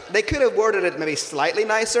right. They could have worded it maybe slightly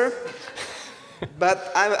nicer,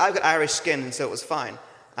 but I've got Irish skin, and so it was fine.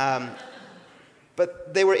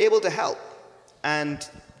 But they were able to help. And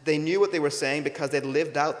they knew what they were saying because they'd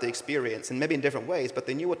lived out the experience, and maybe in different ways, but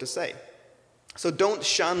they knew what to say. So don't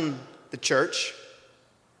shun the church.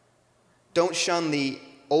 Don't shun the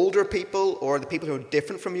older people or the people who are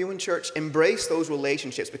different from you in church. Embrace those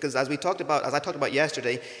relationships, because as I talked about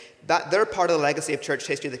yesterday, that they're part of the legacy of church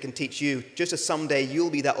history that can teach you, just as someday you'll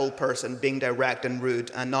be that old person being direct and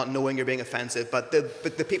rude and not knowing you're being offensive, but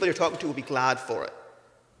the people you're talking to will be glad for it.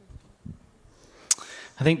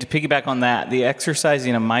 I think to piggyback on that, the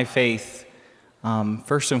exercising of my faith,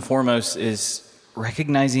 first and foremost, is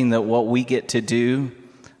recognizing that what we get to do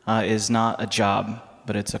is not a job,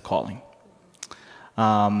 but it's a calling.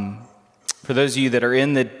 For those of you that are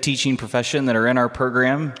in the teaching profession, that are in our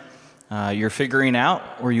program, you're figuring out,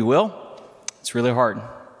 or you will, it's really hard.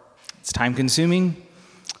 It's time-consuming.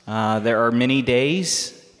 There are many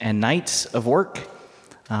days and nights of work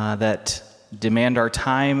that demand our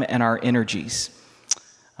time and our energies.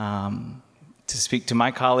 To speak to my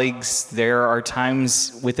colleagues, there are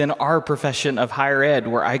times within our profession of higher ed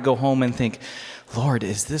where I go home and think, Lord,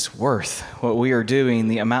 is this worth what we are doing,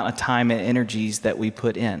 the amount of time and energies that we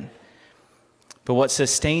put in? But what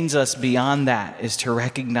sustains us beyond that is to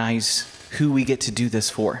recognize who we get to do this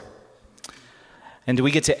for. And we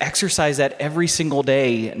get to exercise that every single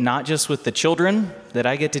day, not just with the children that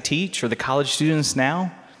I get to teach or the college students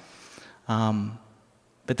now,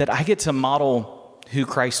 but that I get to model who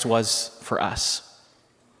Christ was for us.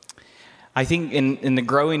 I think in the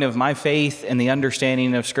growing of my faith and the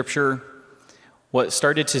understanding of Scripture, what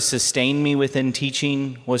started to sustain me within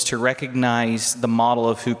teaching was to recognize the model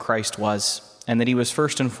of who Christ was, and that he was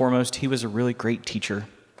first and foremost, he was a really great teacher.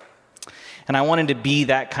 And I wanted to be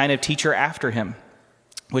that kind of teacher after him.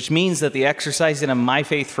 which means that the exercising of my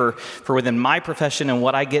faith for within my profession and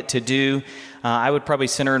what I get to do, I would probably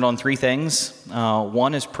center it on three things.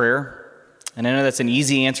 One is prayer. And I know that's an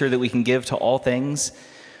easy answer that we can give to all things,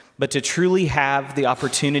 but to truly have the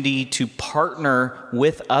opportunity to partner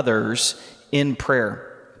with others in prayer.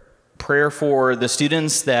 Prayer for the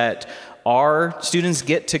students that our students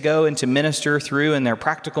get to go and to minister through in their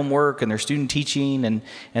practicum work and their student teaching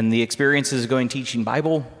and the experiences of going teaching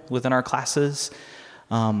Bible within our classes.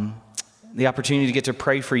 The opportunity to get to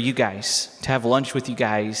pray for you guys, to have lunch with you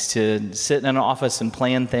guys, to sit in an office and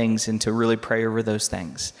plan things and to really pray over those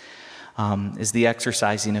things is the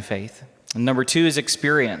exercising of faith. And number two is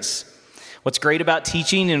experience. What's great about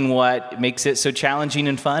teaching and what makes it so challenging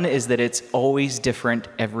and fun is that it's always different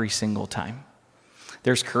every single time.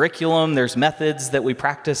 There's curriculum, there's methods that we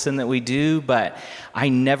practice and that we do, but I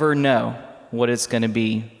never know what it's going to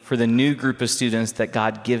be for the new group of students that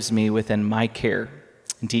God gives me within my care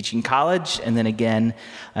in teaching college and then again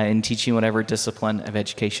in teaching whatever discipline of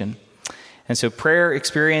education. And so prayer,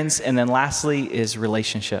 experience, and then lastly is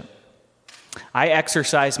relationship. I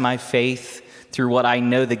exercise my faith through what I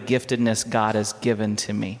know the giftedness God has given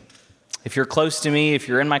to me. If you're close to me, if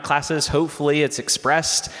you're in my classes, hopefully it's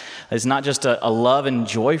expressed as not just a love and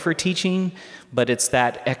joy for teaching, but it's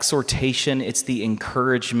that exhortation, it's the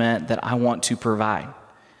encouragement that I want to provide.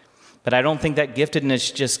 But I don't think that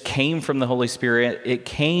giftedness just came from the Holy Spirit. It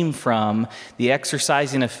came from the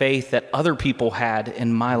exercising of faith that other people had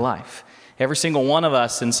in my life. Every single one of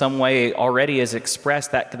us in some way already has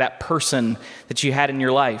expressed that person that you had in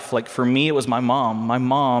your life. Like for me, it was my mom. My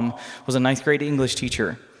mom was a 9th grade English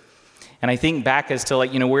teacher. And I think back as to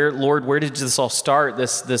where did this all start?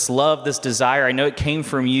 This love, this desire. I know it came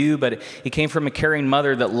from you, but it came from a caring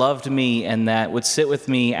mother that loved me and that would sit with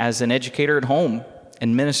me as an educator at home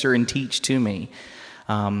and minister and teach to me.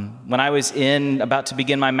 When I was about to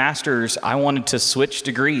begin my master's, I wanted to switch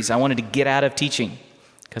degrees. I wanted to get out of teaching.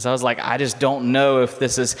 Because I was like, I just don't know if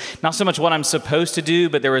this is not so much what I'm supposed to do,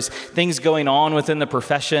 but there was things going on within the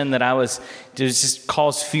profession that just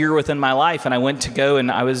caused fear within my life. And I went to go and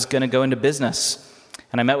I was going to go into business.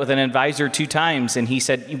 And I met with an advisor 2 times and he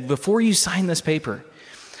said, before you sign this paper,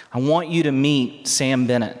 I want you to meet Sam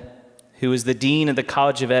Bennett, who is the dean of the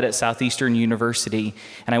College of Ed at Southeastern University.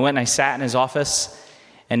 And I went and I sat in his office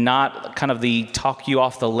and not kind of the talk you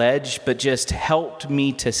off the ledge, but just helped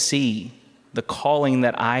me to see the calling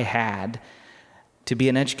that I had to be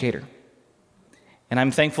an educator. And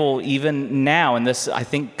I'm thankful even now, and this, I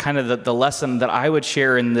think kind of the lesson that I would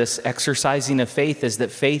share in this exercising of faith is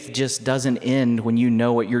that faith just doesn't end when you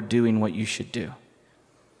know what you're doing, what you should do.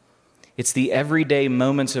 It's the everyday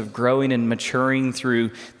moments of growing and maturing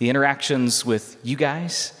through the interactions with you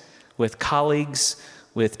guys, with colleagues,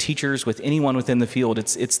 with teachers, with anyone within the field.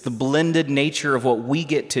 It's the blended nature of what we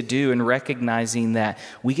get to do and recognizing that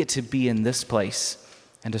we get to be in this place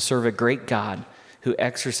and to serve a great God who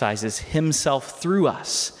exercises himself through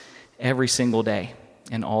us every single day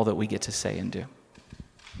in all that we get to say and do.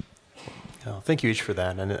 Oh, thank you each for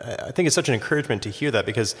that. And I think it's such an encouragement to hear that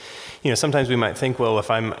because, sometimes we might think, well,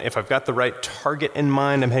 if I've got the right target in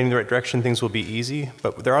mind, I'm heading in the right direction, things will be easy.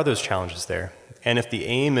 But there are those challenges there. And if the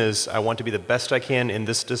aim is I want to be the best I can in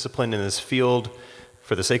this discipline, in this field,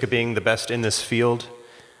 for the sake of being the best in this field,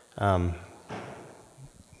 in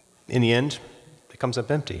the end, it comes up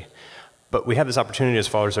empty. But we have this opportunity as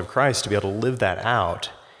followers of Christ to be able to live that out.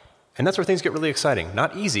 And that's where things get really exciting.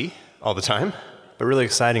 Not easy all the time, but really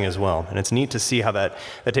exciting as well. And it's neat to see how that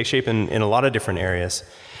takes shape in a lot of different areas.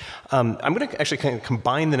 I'm going to actually kind of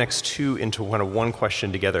combine the next two into kind of one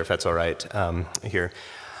question together, if that's all right, here.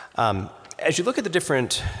 As you look at the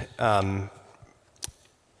different, kind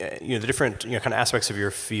of aspects of your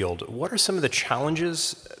field, what are some of the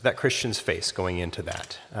challenges that Christians face going into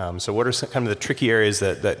that? So what are some kind of the tricky areas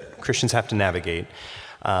that Christians have to navigate?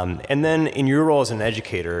 And then in your role as an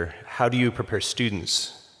educator, how do you prepare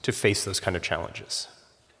students to face those kind of challenges?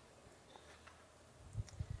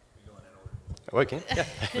 Okay, yeah.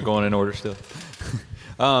 We're going in order still.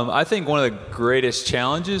 I think one of the greatest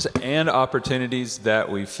challenges and opportunities that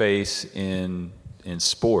we face in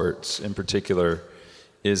sports in particular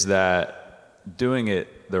is that doing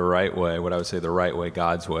it the right way, what I would say the right way,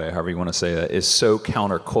 God's way, however you want to say that, is so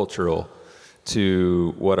countercultural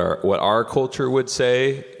to what our culture would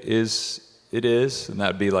say it is, and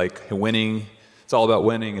that'd be like winning. It's all about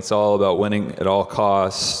winning. It's all about winning at all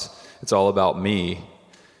costs. It's all about me.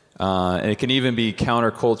 And it can even be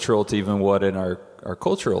countercultural to even what in our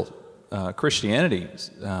cultural Christianity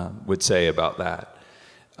would say about that,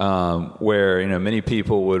 where many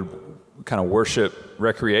people would kind of worship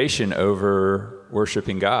recreation over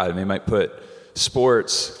worshiping God. And they might put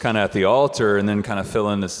sports kind of at the altar and then kind of fill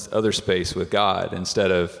in this other space with God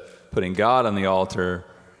instead of putting God on the altar,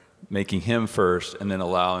 making him first, and then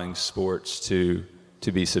allowing sports to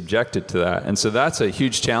be subjected to that. And so that's a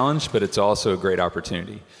huge challenge, but it's also a great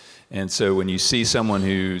opportunity. And so when you see someone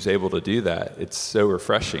who's able to do that, it's so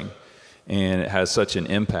refreshing and it has such an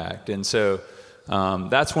impact. And so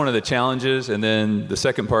that's one of the challenges. And then the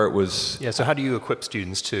second part was... Yeah, so how do you equip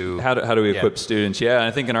students to... How do we equip students? Yeah, and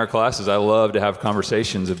I think in our classes, I love to have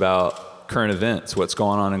conversations about current events, what's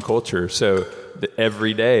going on in culture. So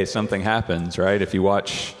every day something happens, right? If you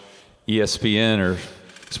watch ESPN or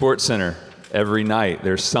SportsCenter, every night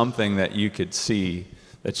there's something that you could see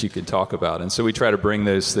that you could talk about. And so we try to bring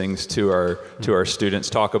those things to our students,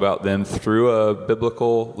 talk about them through a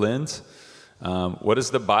biblical lens. What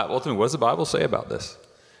does the Bible say about this?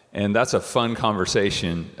 And that's a fun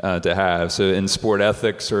conversation to have. So in sport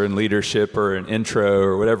ethics or in leadership or in intro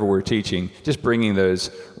or whatever we're teaching, just bringing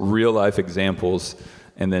those real life examples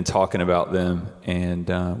and then talking about them and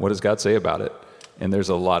what does God say about it? And there's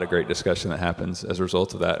a lot of great discussion that happens as a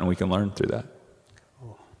result of that, and we can learn through that.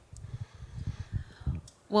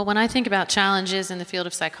 Well, when I think about challenges in the field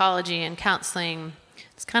of psychology and counseling,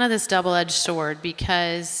 it's kind of this double-edged sword,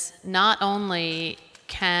 because not only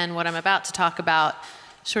can what I'm about to talk about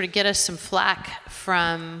sort of get us some flack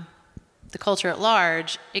from the culture at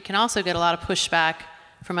large, it can also get a lot of pushback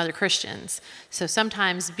from other Christians. So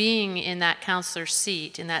sometimes being in that counselor's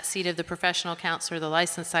seat, in that seat of the professional counselor, the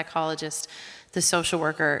licensed psychologist, the social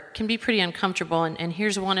worker, can be pretty uncomfortable, and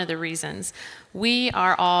here's one of the reasons. We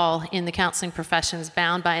are all in the counseling professions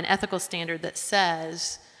bound by an ethical standard that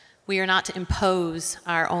says we are not to impose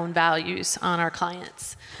our own values on our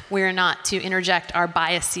clients. We are not to interject our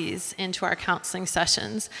biases into our counseling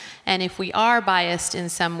sessions. And if we are biased in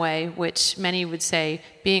some way, which many would say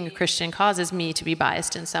being a Christian causes me to be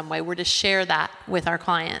biased in some way, we're to share that with our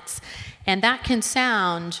clients. And that can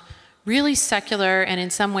sound really secular and in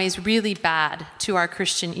some ways really bad to our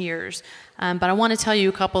Christian ears. But I want to tell you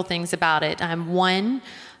a couple things about it. One,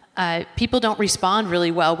 people don't respond really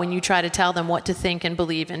well when you try to tell them what to think and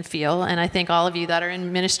believe and feel. And I think all of you that are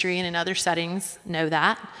in ministry and in other settings know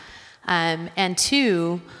that. And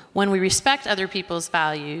two, when we respect other people's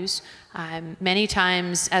values, many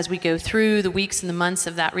times as we go through the weeks and the months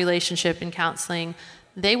of that relationship in counseling,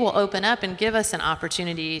 they will open up and give us an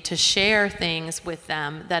opportunity to share things with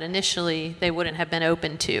them that initially they wouldn't have been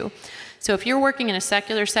open to. So if you're working in a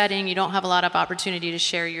secular setting, you don't have a lot of opportunity to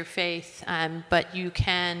share your faith, but you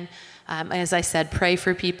can, as I said, pray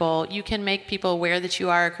for people. You can make people aware that you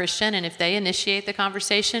are a Christian, and if they initiate the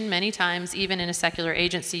conversation, many times, even in a secular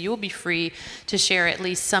agency, you will be free to share at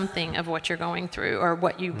least something of what you're going through or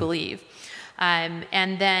what you believe. And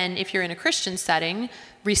then if you're in a Christian setting,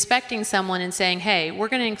 respecting someone and saying, hey, we're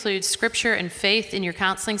going to include scripture and faith in your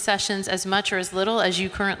counseling sessions as much or as little as you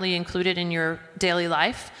currently include it in your daily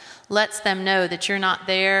life, lets them know that you're not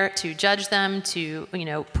there to judge them, to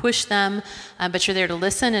push them, but you're there to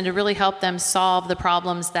listen and to really help them solve the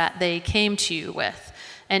problems that they came to you with.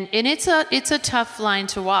 And it's a tough line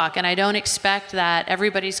to walk, and I don't expect that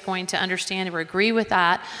everybody's going to understand or agree with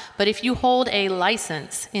that. But if you hold a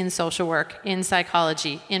license in social work, in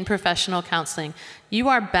psychology, in professional counseling, you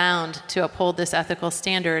are bound to uphold this ethical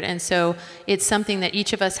standard. And so it's something that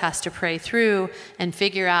each of us has to pray through and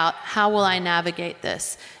figure out, how will I navigate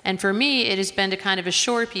this? And for me, it has been to kind of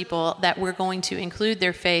assure people that we're going to include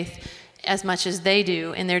their faith as much as they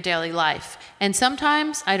do in their daily life. And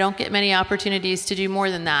sometimes I don't get many opportunities to do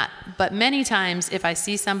more than that. But many times, if I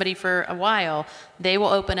see somebody for a while, they will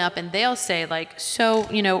open up and they'll say, so,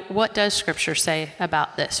 what does Scripture say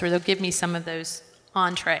about this? Or they'll give me some of those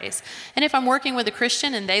entrees. And if I'm working with a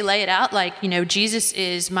Christian and they lay it out Jesus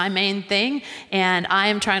is my main thing and I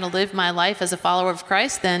am trying to live my life as a follower of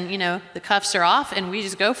Christ, then, the cuffs are off and we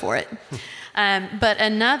just go for it. But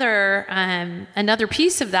another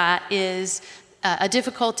piece of that is a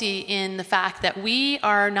difficulty in the fact that we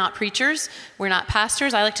are not preachers, we're not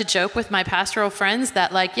pastors. I like to joke with my pastoral friends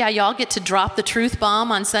that y'all get to drop the truth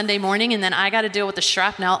bomb on Sunday morning and then I got to deal with the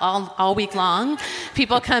shrapnel all week long.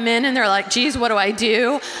 People come in and they're like, geez, what do I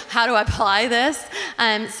do? How do I apply this?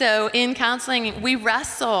 So in counseling, we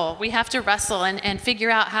have to wrestle and figure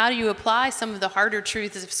out, how do you apply some of the harder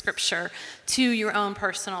truths of Scripture to your own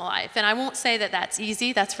personal life. And I won't say that that's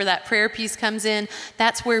easy. That's where that prayer piece comes in.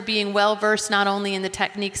 That's where being well-versed not only in the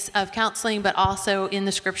techniques of counseling, but also in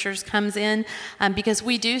the Scriptures comes in, because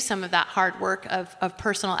we do some of that hard work of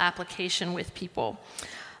personal application with people.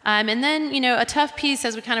 And then, a tough piece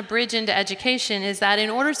as we kind of bridge into education is that in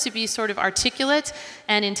order to be sort of articulate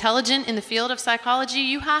and intelligent in the field of psychology,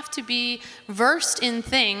 you have to be versed in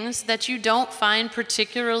things that you don't find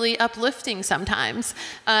particularly uplifting sometimes,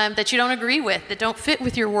 that you don't agree with, that don't fit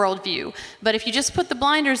with your worldview. But if you just put the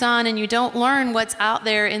blinders on and you don't learn what's out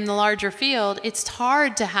there in the larger field, it's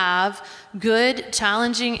hard to have good,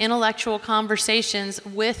 challenging intellectual conversations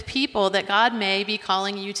with people that God may be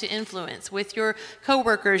calling you to influence, with your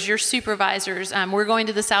coworkers, your supervisors. We're going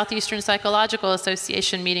to the Southeastern Psychological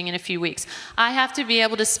Association meeting in a few weeks. I have to be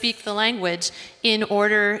able to speak the language in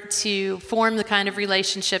order to form the kind of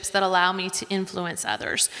relationships that allow me to influence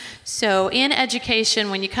others. So in education,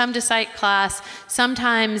 when you come to psych class,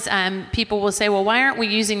 sometimes people will say, well, why aren't we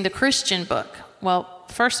using the Christian book? Well,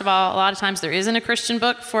 first of all, a lot of times there isn't a Christian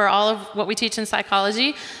book for all of what we teach in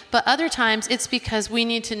psychology, but other times it's because we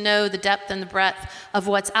need to know the depth and the breadth of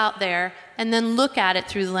what's out there and then look at it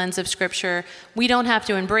through the lens of Scripture. We don't have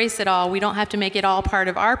to embrace it all. We don't have to make it all part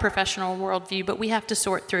of our professional worldview, but we have to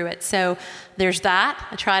sort through it. So there's that.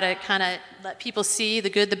 I try to kind of let people see the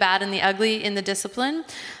good, the bad, and the ugly in the discipline.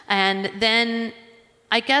 And then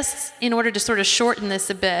I guess in order to sort of shorten this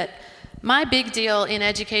a bit, my big deal in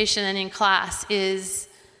education and in class is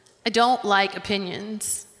I don't like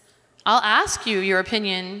opinions. I'll ask you your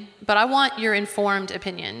opinion, but I want your informed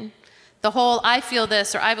opinion. The whole, I feel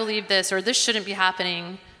this, or I believe this, or this shouldn't be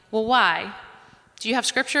happening. Well, why? Do you have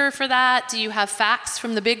scripture for that? Do you have facts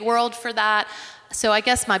from the big world for that? So I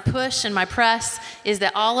guess my push and my press is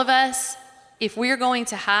that all of us, if we're going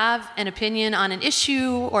to have an opinion on an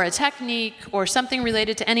issue or a technique or something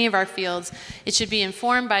related to any of our fields, it should be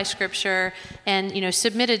informed by Scripture and,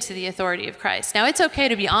 submitted to the authority of Christ. Now, it's okay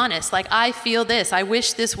to be honest. Like, I feel this. I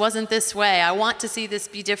wish this wasn't this way. I want to see this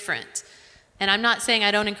be different. And I'm not saying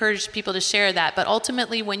I don't encourage people to share that, but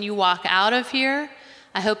ultimately, when you walk out of here,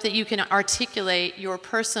 I hope that you can articulate your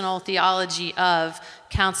personal theology of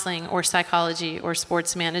counseling or psychology or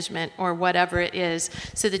sports management or whatever it is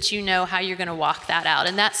so that you know how you're going to walk that out.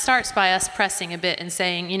 And that starts by us pressing a bit and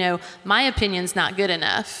saying, my opinion's not good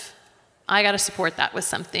enough. I got to support that with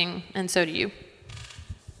something, and so do you.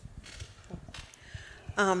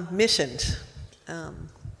 Missions,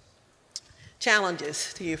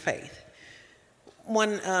 challenges to your faith.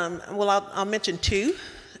 One, I'll mention two.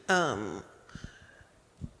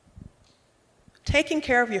 Taking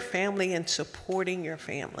care of your family and supporting your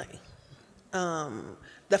family.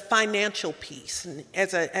 The financial piece. And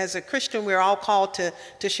as a Christian, we're all called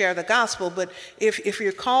to share the gospel, but if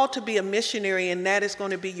you're called to be a missionary and that is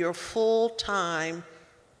going to be your full-time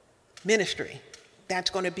ministry, that's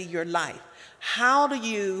going to be your life. How do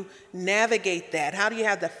you navigate that? How do you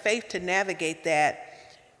have the faith to navigate that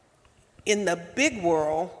in the big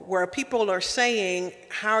world where people are saying,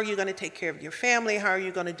 how are you going to take care of your family? How are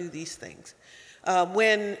you going to do these things?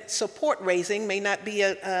 When support raising may not be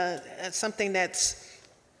something that's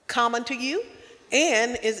common to you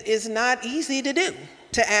and is not easy to do,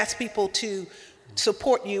 to ask people to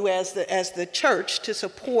support you as the church, to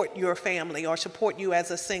support your family or support you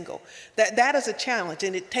as a single. That is a challenge,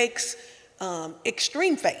 and it takes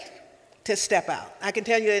extreme faith to step out. I can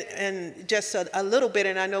tell you in just a little bit,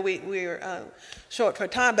 and I know we're short for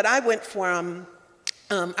time, but I went from,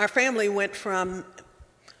 our family went from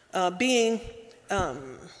being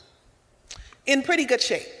in pretty good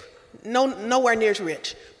shape, nowhere near as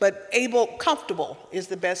rich, but comfortable is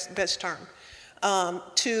the best term,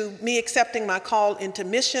 to me accepting my call into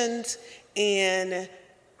missions and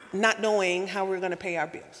not knowing how we were going to pay our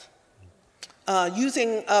bills,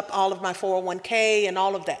 using up all of my 401k and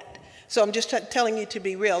all of that. So I'm just telling you to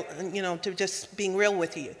be real, to just being real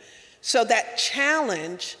with you. So that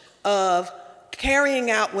challenge of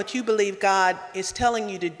carrying out what you believe God is telling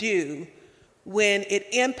you to do when it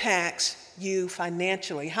impacts you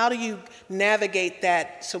financially. How do you navigate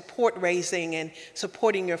that support raising and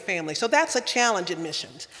supporting your family? So that's a challenge in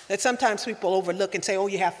missions that sometimes people overlook and say, oh,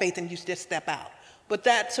 you have faith and you just step out. But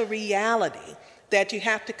that's a reality that you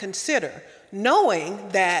have to consider, knowing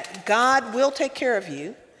that God will take care of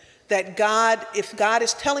you, that God, if God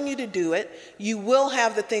is telling you to do it, you will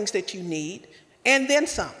have the things that you need and then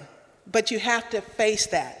some. But you have to face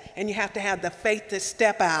that, and you have to have the faith to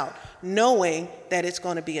step out, knowing that it's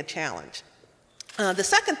going to be a challenge. The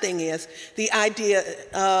second thing is the idea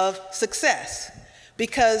of success.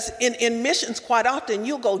 Because in missions, quite often,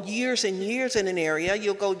 you'll go years and years in an area,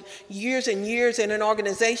 you'll go years and years in an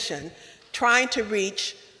organization trying to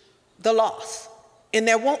reach the lost. And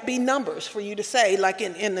there won't be numbers for you to say, like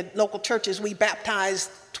in the local churches, we baptized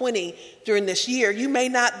 20 during this year. You may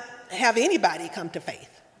not have anybody come to faith.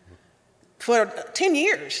 for 10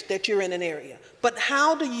 years that you're in an area. But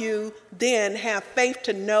how do you then have faith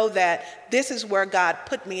to know that this is where God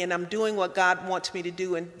put me and I'm doing what God wants me to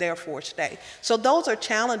do and therefore stay? So those are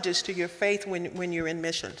challenges to your faith when you're in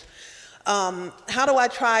missions. How do I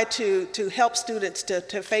try to help students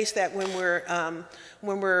to face that when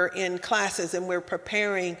we're in classes and we're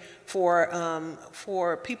preparing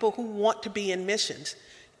for people who want to be in missions?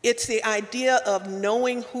 It's the idea of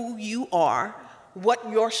knowing who you are, what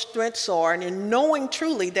your strengths are, and in knowing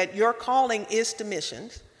truly that your calling is to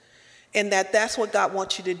missions and that that's what God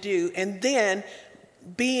wants you to do, and then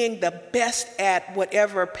being the best at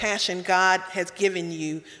whatever passion God has given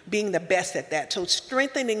you, being the best at that. So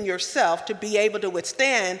strengthening yourself to be able to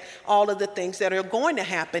withstand all of the things that are going to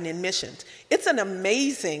happen in missions. It's an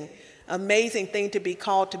amazing thing to be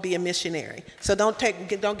called to be a missionary. So don't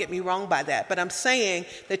get me wrong by that, but I'm saying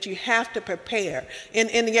that you have to prepare.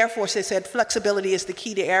 In the Air Force, they said flexibility is the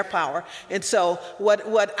key to air power. And so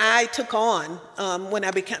what I took on when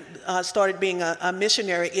I started being a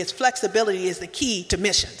missionary is flexibility is the key to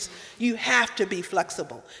missions. You have to be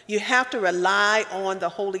flexible. You have to rely on the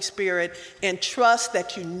Holy Spirit and trust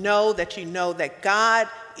that you know that God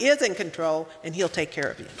is in control and He'll take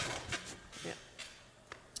care of you.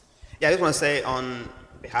 Yeah, I just want to say on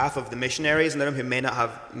behalf of the missionaries in the room who may not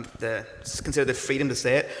have consider the freedom to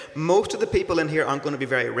say it, most of the people in here aren't going to be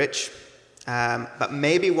very rich, but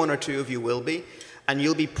maybe one or two of you will be, and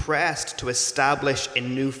you'll be pressed to establish a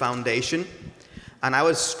new foundation. And I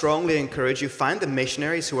would strongly encourage you, find the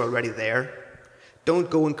missionaries who are already there. Don't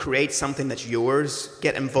go and create something that's yours.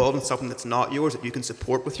 Get involved in something that's not yours that you can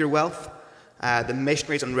support with your wealth. The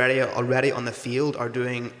missionaries already on the field are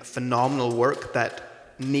doing phenomenal work that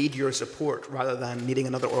need your support rather than needing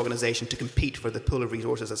another organization to compete for the pool of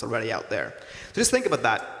resources that's already out there. So just think about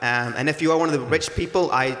that. And if you are one of the rich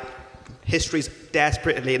people, history's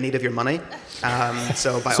desperately in need of your money.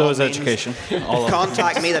 So by all means, education.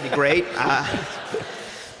 Contact me, that'd be great.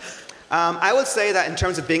 I would say that in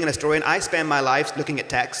terms of being an historian, I spend my life looking at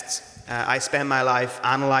texts. I spend my life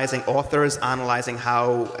analyzing authors, analyzing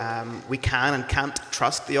how we can and can't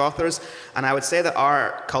trust the authors. And I would say that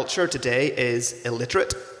our culture today is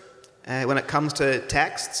illiterate when it comes to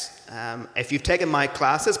texts. If you've taken my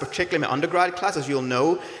classes, particularly my undergrad classes, you'll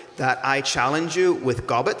know that I challenge you with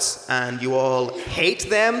gobbets, and you all hate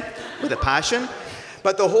them with a passion.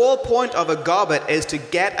 But the whole point of a gobbet is to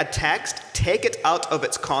get a text, take it out of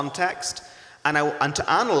its context, and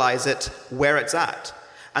to analyze it where it's at.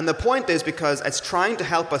 And the point is because it's trying to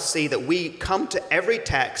help us see that we come to every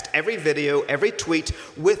text, every video, every tweet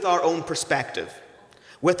with our own perspective,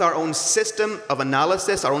 with our own system of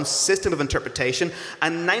analysis, our own system of interpretation,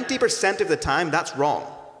 and 90% of the time that's wrong.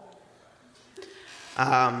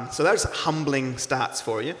 So there's humbling stats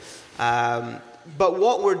for you. But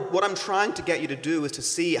what I'm trying to get you to do is to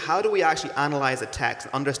see how do we actually analyze a text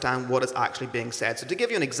and understand what is actually being said. So to give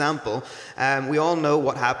you an example, we all know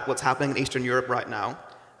what's happening in Eastern Europe right now.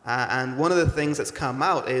 And one of the things that's come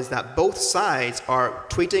out is that both sides are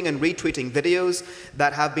tweeting and retweeting videos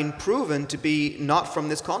that have been proven to be not from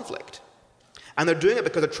this conflict. And they're doing it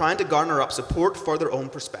because they're trying to garner up support for their own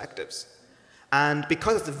perspectives. And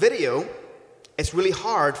because it's a video, it's really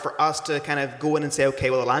hard for us to kind of go in and say, okay,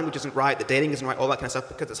 well, the language isn't right, the dating isn't right, all that kind of stuff,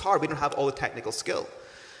 because it's hard. We don't have all the technical skill.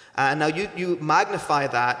 Now, you magnify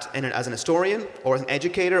that as an historian, or as an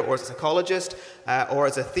educator, or as a psychologist, or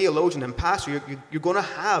as a theologian and pastor, you're going to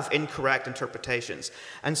have incorrect interpretations.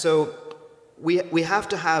 And so we have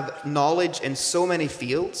to have knowledge in so many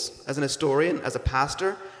fields as an historian, as a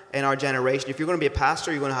pastor, in our generation. If you're going to be a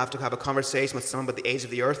pastor, you're going to have a conversation with someone about the age of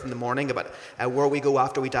the earth in the morning, about where we go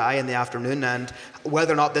after we die in the afternoon, and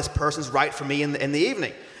whether or not this person's right for me in the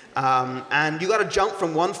evening. And you got to jump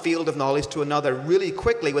from one field of knowledge to another really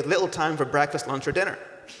quickly with little time for breakfast, lunch, or dinner.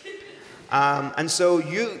 And so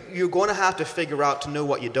you're going to have to figure out to know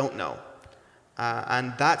what you don't know.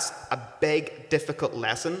 And that's a big, difficult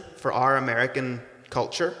lesson for our American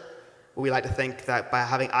culture. We like to think that by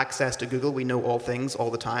having access to Google, we know all things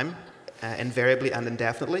all the time, invariably and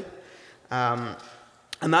indefinitely. And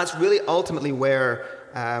that's really ultimately where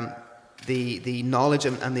the knowledge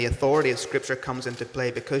and the authority of Scripture comes into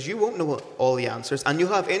play, because you won't know all the answers, and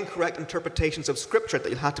you'll have incorrect interpretations of Scripture that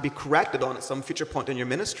you'll have to be corrected on at some future point in your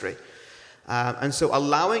ministry. And so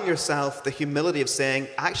allowing yourself the humility of saying,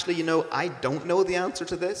 actually, I don't know the answer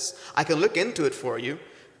to this. I can look into it for you,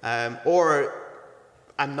 or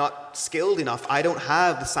I'm not skilled enough. I don't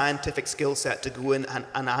have the scientific skill set to go in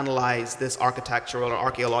and analyze this architectural or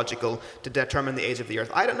archaeological to determine the age of the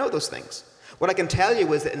earth. I don't know those things. What I can tell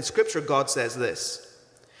you is that in Scripture, God says this.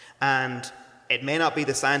 And It may not be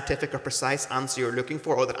the scientific or precise answer you're looking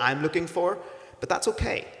for or that I'm looking for, but that's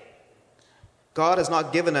okay. God has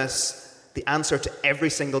not given us the answer to every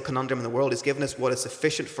single conundrum in the world. He's given us what is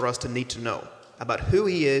sufficient for us to need to know about who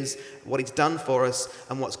he is, what he's done for us,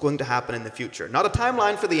 and what's going to happen in the future. Not a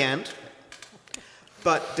timeline for the end,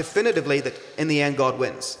 but definitively that in the end God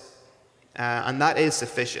wins. And that is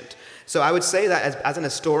sufficient. So I would say that as an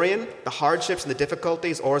historian, the hardships and the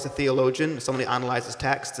difficulties, or as a theologian, someone who analyzes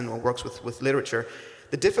texts and works with literature,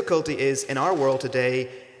 the difficulty is in our world today,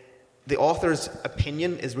 the author's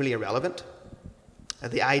opinion is really irrelevant.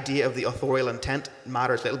 The idea of the authorial intent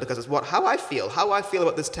matters little because it's how I feel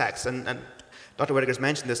about this text. And Dr. Whitaker's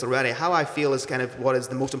mentioned this already. How I feel is kind of what is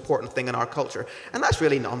the most important thing in our culture. And that's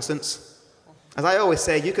really nonsense. As I always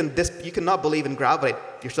say, you cannot believe in gravity.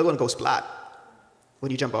 You're still going to go splat when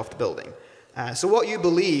you jump off the building. So what you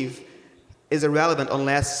believe is irrelevant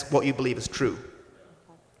unless what you believe is true.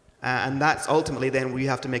 And that's ultimately then where you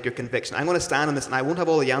have to make your conviction. I'm going to stand on this, and I won't have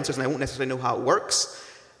all the answers, and I won't necessarily know how it works,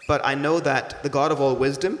 but I know that the God of all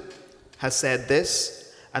wisdom has said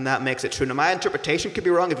this, and that makes it true. Now, my interpretation could be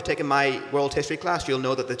wrong. If you've taken my world history class, you'll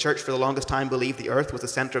know that the church for the longest time believed the earth was the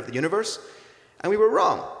center of the universe, and we were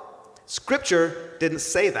wrong. Scripture didn't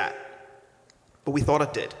say that, but we thought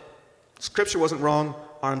it did. Scripture wasn't wrong,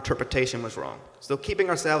 our interpretation was wrong. So keeping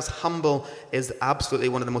ourselves humble is absolutely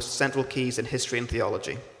one of the most central keys in history and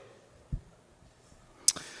theology.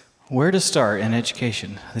 Where to start in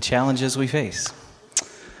education? The challenges we face.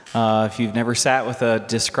 If you've never sat with a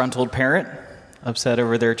disgruntled parent, upset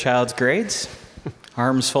over their child's grades,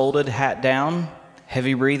 arms folded, hat down,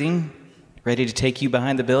 heavy breathing, ready to take you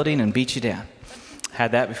behind the building and beat you down.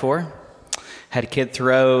 Had that before. Had a kid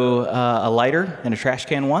throw a lighter in a trash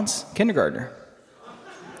can once. Kindergartner.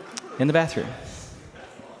 In the bathroom.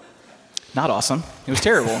 Not awesome. It was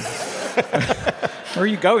terrible. Where are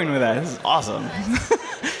you going with that? This is awesome.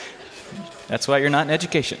 That's why you're not in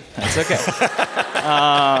education. That's okay.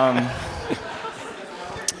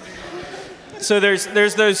 So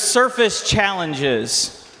there's those surface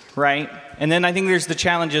challenges, right? And then I think there's the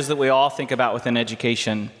challenges that we all think about within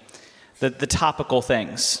education, the topical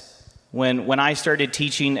things. When I started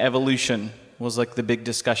teaching, evolution was like the big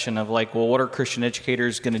discussion of like, well, what are Christian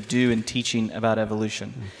educators going to do in teaching about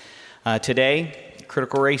evolution? Today,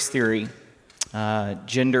 critical race theory,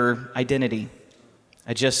 gender identity.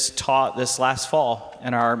 I just taught this last fall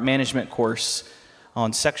in our management course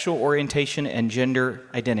on sexual orientation and gender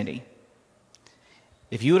identity.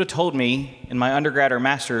 If you would have told me in my undergrad or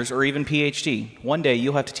master's or even PhD, one day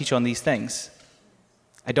you'll have to teach on these things,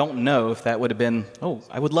 I don't know if that would have been,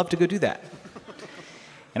 I would love to go do that.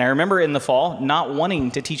 And I remember in the fall not wanting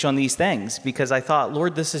to teach on these things because I thought,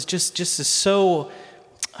 Lord, this is just so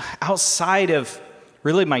outside of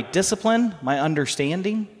really my discipline, my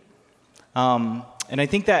understanding. And I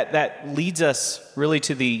think that leads us really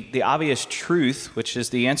to the obvious truth, which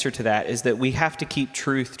is the answer to that, is that we have to keep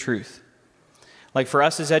truth. Like for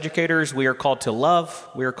us as educators, we are called to love,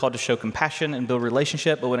 we are called to show compassion and build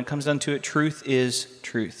relationship, but when it comes down to it, truth is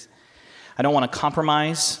truth. I don't want to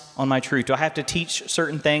compromise on my truth. Do I have to teach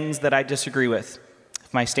certain things that I disagree with?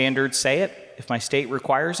 If my standards say it, if my state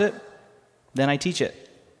requires it, then I teach it.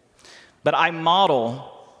 But I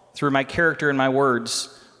model through my character and my words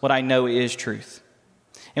what I know is truth.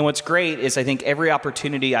 And what's great is I think every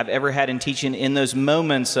opportunity I've ever had in teaching, in those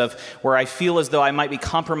moments of where I feel as though I might be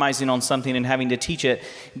compromising on something and having to teach it,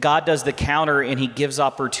 God does the counter and he gives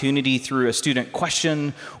opportunity through a student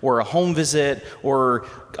question or a home visit or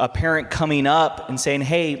a parent coming up and saying,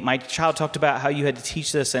 hey, my child talked about how you had to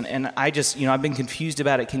teach this and I just, I've been confused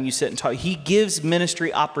about it. Can you sit and talk? He gives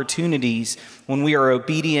ministry opportunities when we are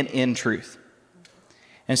obedient in truth.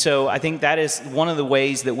 And so I think that is one of the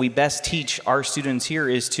ways that we best teach our students here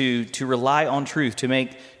is to rely on truth, to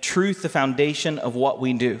make truth the foundation of what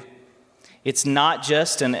we do. It's not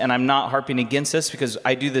just, and I'm not harping against this because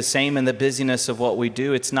I do the same in the busyness of what we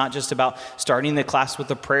do. It's not just about starting the class with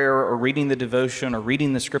a prayer or reading the devotion or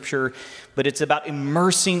reading the scripture, but it's about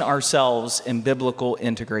immersing ourselves in biblical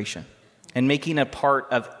integration and making a part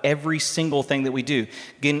of every single thing that we do.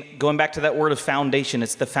 Again, going back to that word of foundation,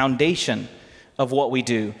 it's the foundation of what we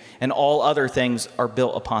do, and all other things are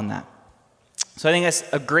built upon that. So I think that's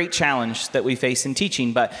a great challenge that we face in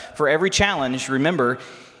teaching, but for every challenge, remember,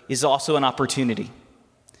 is also an opportunity.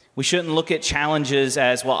 We shouldn't look at challenges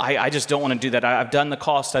as, well, I just don't want to do that. I've done the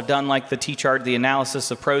cost, I've done like the T-chart, the analysis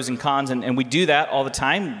of pros and cons, and we do that all the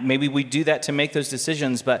time. Maybe we do that to make those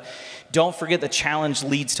decisions, but don't forget the challenge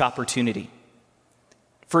leads to opportunity.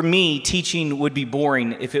 For me, teaching would be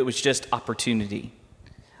boring if it was just opportunity.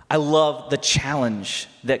 I love the challenge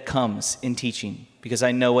that comes in teaching because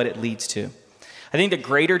I know what it leads to. I think the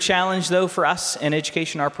greater challenge, though, for us in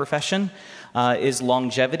education, our profession, is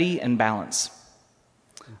longevity and balance.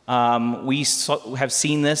 We have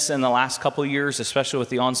seen this in the last couple of years, especially with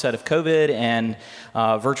the onset of COVID and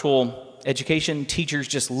virtual education, teachers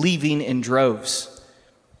just leaving in droves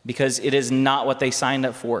because it is not what they signed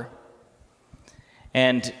up for.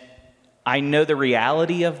 And I know the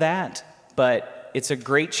reality of that, but it's a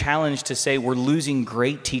great challenge to say we're losing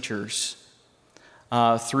great teachers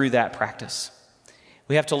through that practice.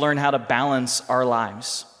 We have to learn how to balance our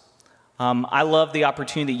lives. I love the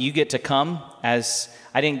opportunity that you get to come, as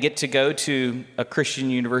I didn't get to go to a Christian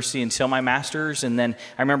university until my master's, and then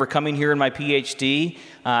I remember coming here in my PhD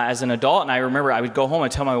as an adult, and I remember I would go home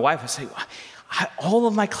and tell my wife, I'd say, all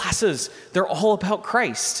of my classes, they're all about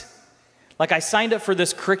Christ. Like I signed up for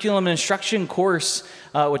this curriculum and instruction course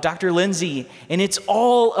with Dr. Lindsay, and it's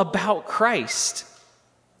all about Christ.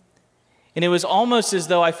 And it was almost as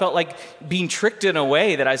though I felt like being tricked in a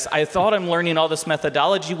way that I thought I'm learning all this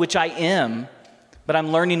methodology, which I am, but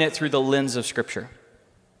I'm learning it through the lens of Scripture.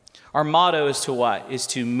 Our motto is to what? Is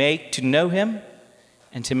to know Him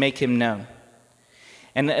and to make Him known.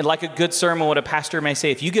 And like a good sermon, what a pastor may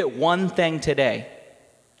say, if you get one thing today,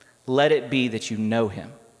 let it be that you know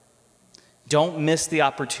Him. Don't miss the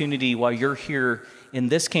opportunity while you're here in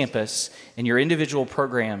this campus, in your individual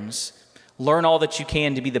programs. Learn all that you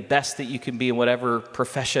can to be the best that you can be in whatever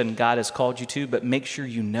profession God has called you to, but make sure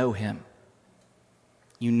you know Him.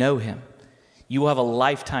 You know Him. You will have a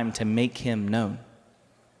lifetime to make Him known.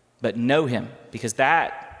 But know Him, because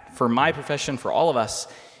that, for my profession, for all of us,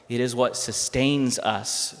 it is what sustains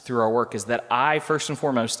us through our work, is that I, first and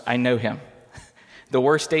foremost, I know Him. The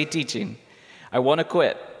worst day teaching. I want to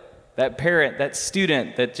quit. That parent, that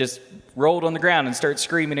student that just rolled on the ground and started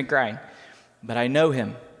screaming and crying. But I know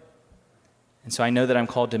Him. And so I know that I'm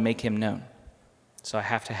called to make Him known. So I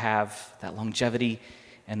have to have that longevity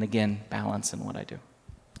and, again, balance in what I do.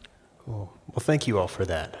 Cool. Well, thank you all for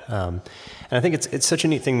that. And I think it's such a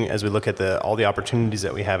neat thing as we look at all the opportunities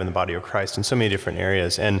that we have in the body of Christ in so many different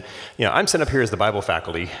areas. And, I'm set up here as the Bible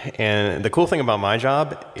faculty. And the cool thing about my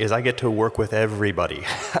job is I get to work with everybody.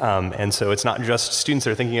 And so it's not just students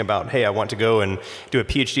that are thinking about, hey, I want to go and do a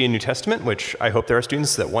PhD in New Testament, which I hope there are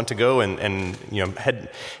students that want to go and head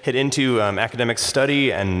into academic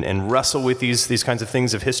study and wrestle with these kinds of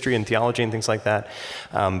things of history and theology and things like that.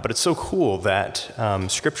 But it's so cool that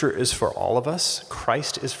Scripture is for all of us.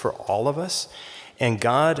 Christ is for all of us. And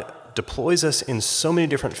God deploys us in so many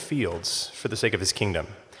different fields for the sake of His kingdom.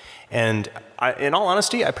 And in all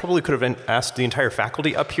honesty, I probably could have asked the entire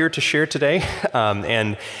faculty up here to share today.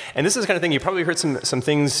 And this is the kind of thing, you probably heard some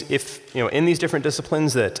things in these different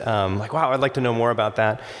disciplines that, wow, I'd like to know more about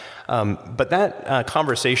that. But that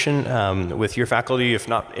conversation with your faculty, if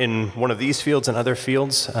not in one of these fields and other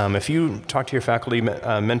fields, if you talk to your faculty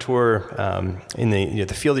mentor in the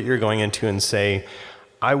field that you're going into and say,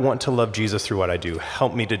 I want to love Jesus through what I do,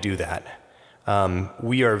 help me to do that.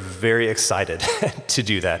 We are very excited to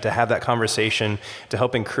do that, to have that conversation, to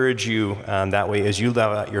help encourage you that way as you live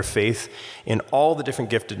out your faith in all the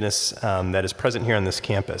different giftedness that is present here on this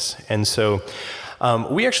campus. And so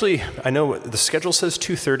we actually, I know the schedule says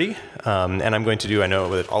 2:30, and I'm going to do, I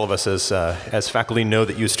know that all of us as faculty know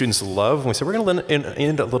that you students love, and we said we're going to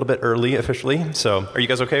end a little bit early officially. So are you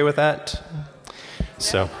guys okay with that?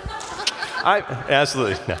 So,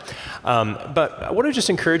 absolutely, no. But I want to just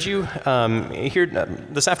encourage you here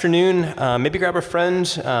this afternoon, maybe grab a friend,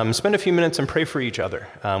 spend a few minutes and pray for each other.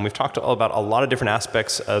 We've talked about a lot of different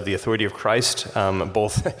aspects of the authority of Christ,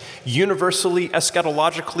 both universally,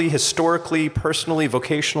 eschatologically, historically, personally,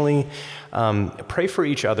 vocationally. Pray for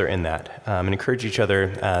each other in that and encourage each other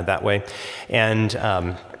that way. And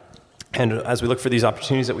as we look for these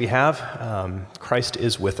opportunities that we have, Christ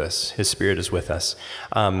is with us. His Spirit is with us.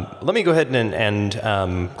 Let me go ahead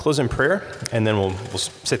and close in prayer, and then we'll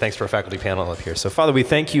say thanks to our faculty panel up here. So, Father, we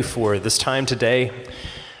thank you for this time today.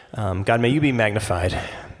 God, may you be magnified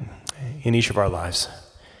in each of our lives.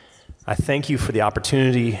 I thank you for the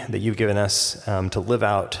opportunity that you've given us to live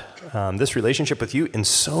out this relationship with you in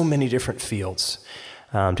so many different fields,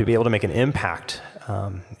 to be able to make an impact.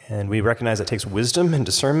 And we recognize it takes wisdom and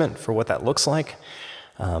discernment for what that looks like.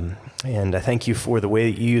 And I thank you for the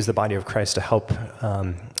way that you use the body of Christ to help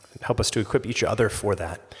us to equip each other for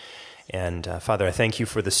that. And Father, I thank you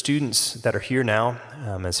for the students that are here now.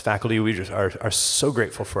 As faculty, we just are so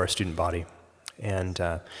grateful for our student body. And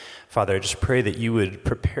Father, I just pray that you would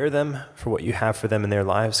prepare them for what you have for them in their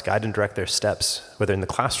lives, guide and direct their steps, whether in the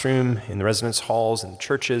classroom, in the residence halls, in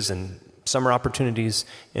churches, and summer opportunities,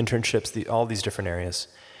 internships, all these different areas.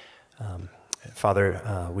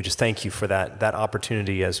 Father, we just thank you for that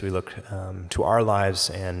opportunity as we look to our lives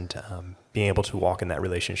and being able to walk in that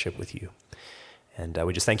relationship with you. And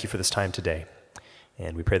we just thank you for this time today.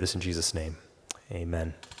 And we pray this in Jesus' name.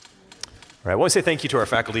 Amen. All right, I want to say thank you to our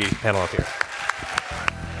faculty panel up here.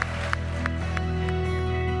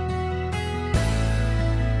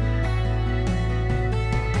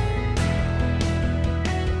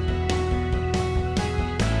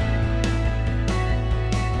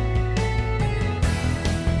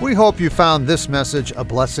 We hope you found this message a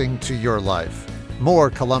blessing to your life. More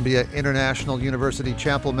Columbia International University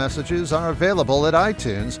Chapel messages are available at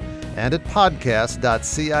iTunes and at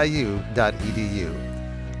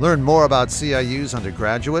podcast.ciu.edu. Learn more about CIU's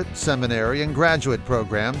undergraduate, seminary, and graduate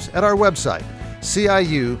programs at our website,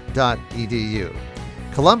 ciu.edu.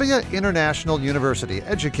 Columbia International University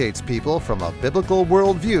educates people from a biblical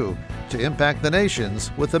worldview to impact the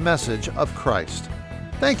nations with the message of Christ.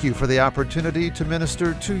 Thank you for the opportunity to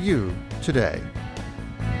minister to you today.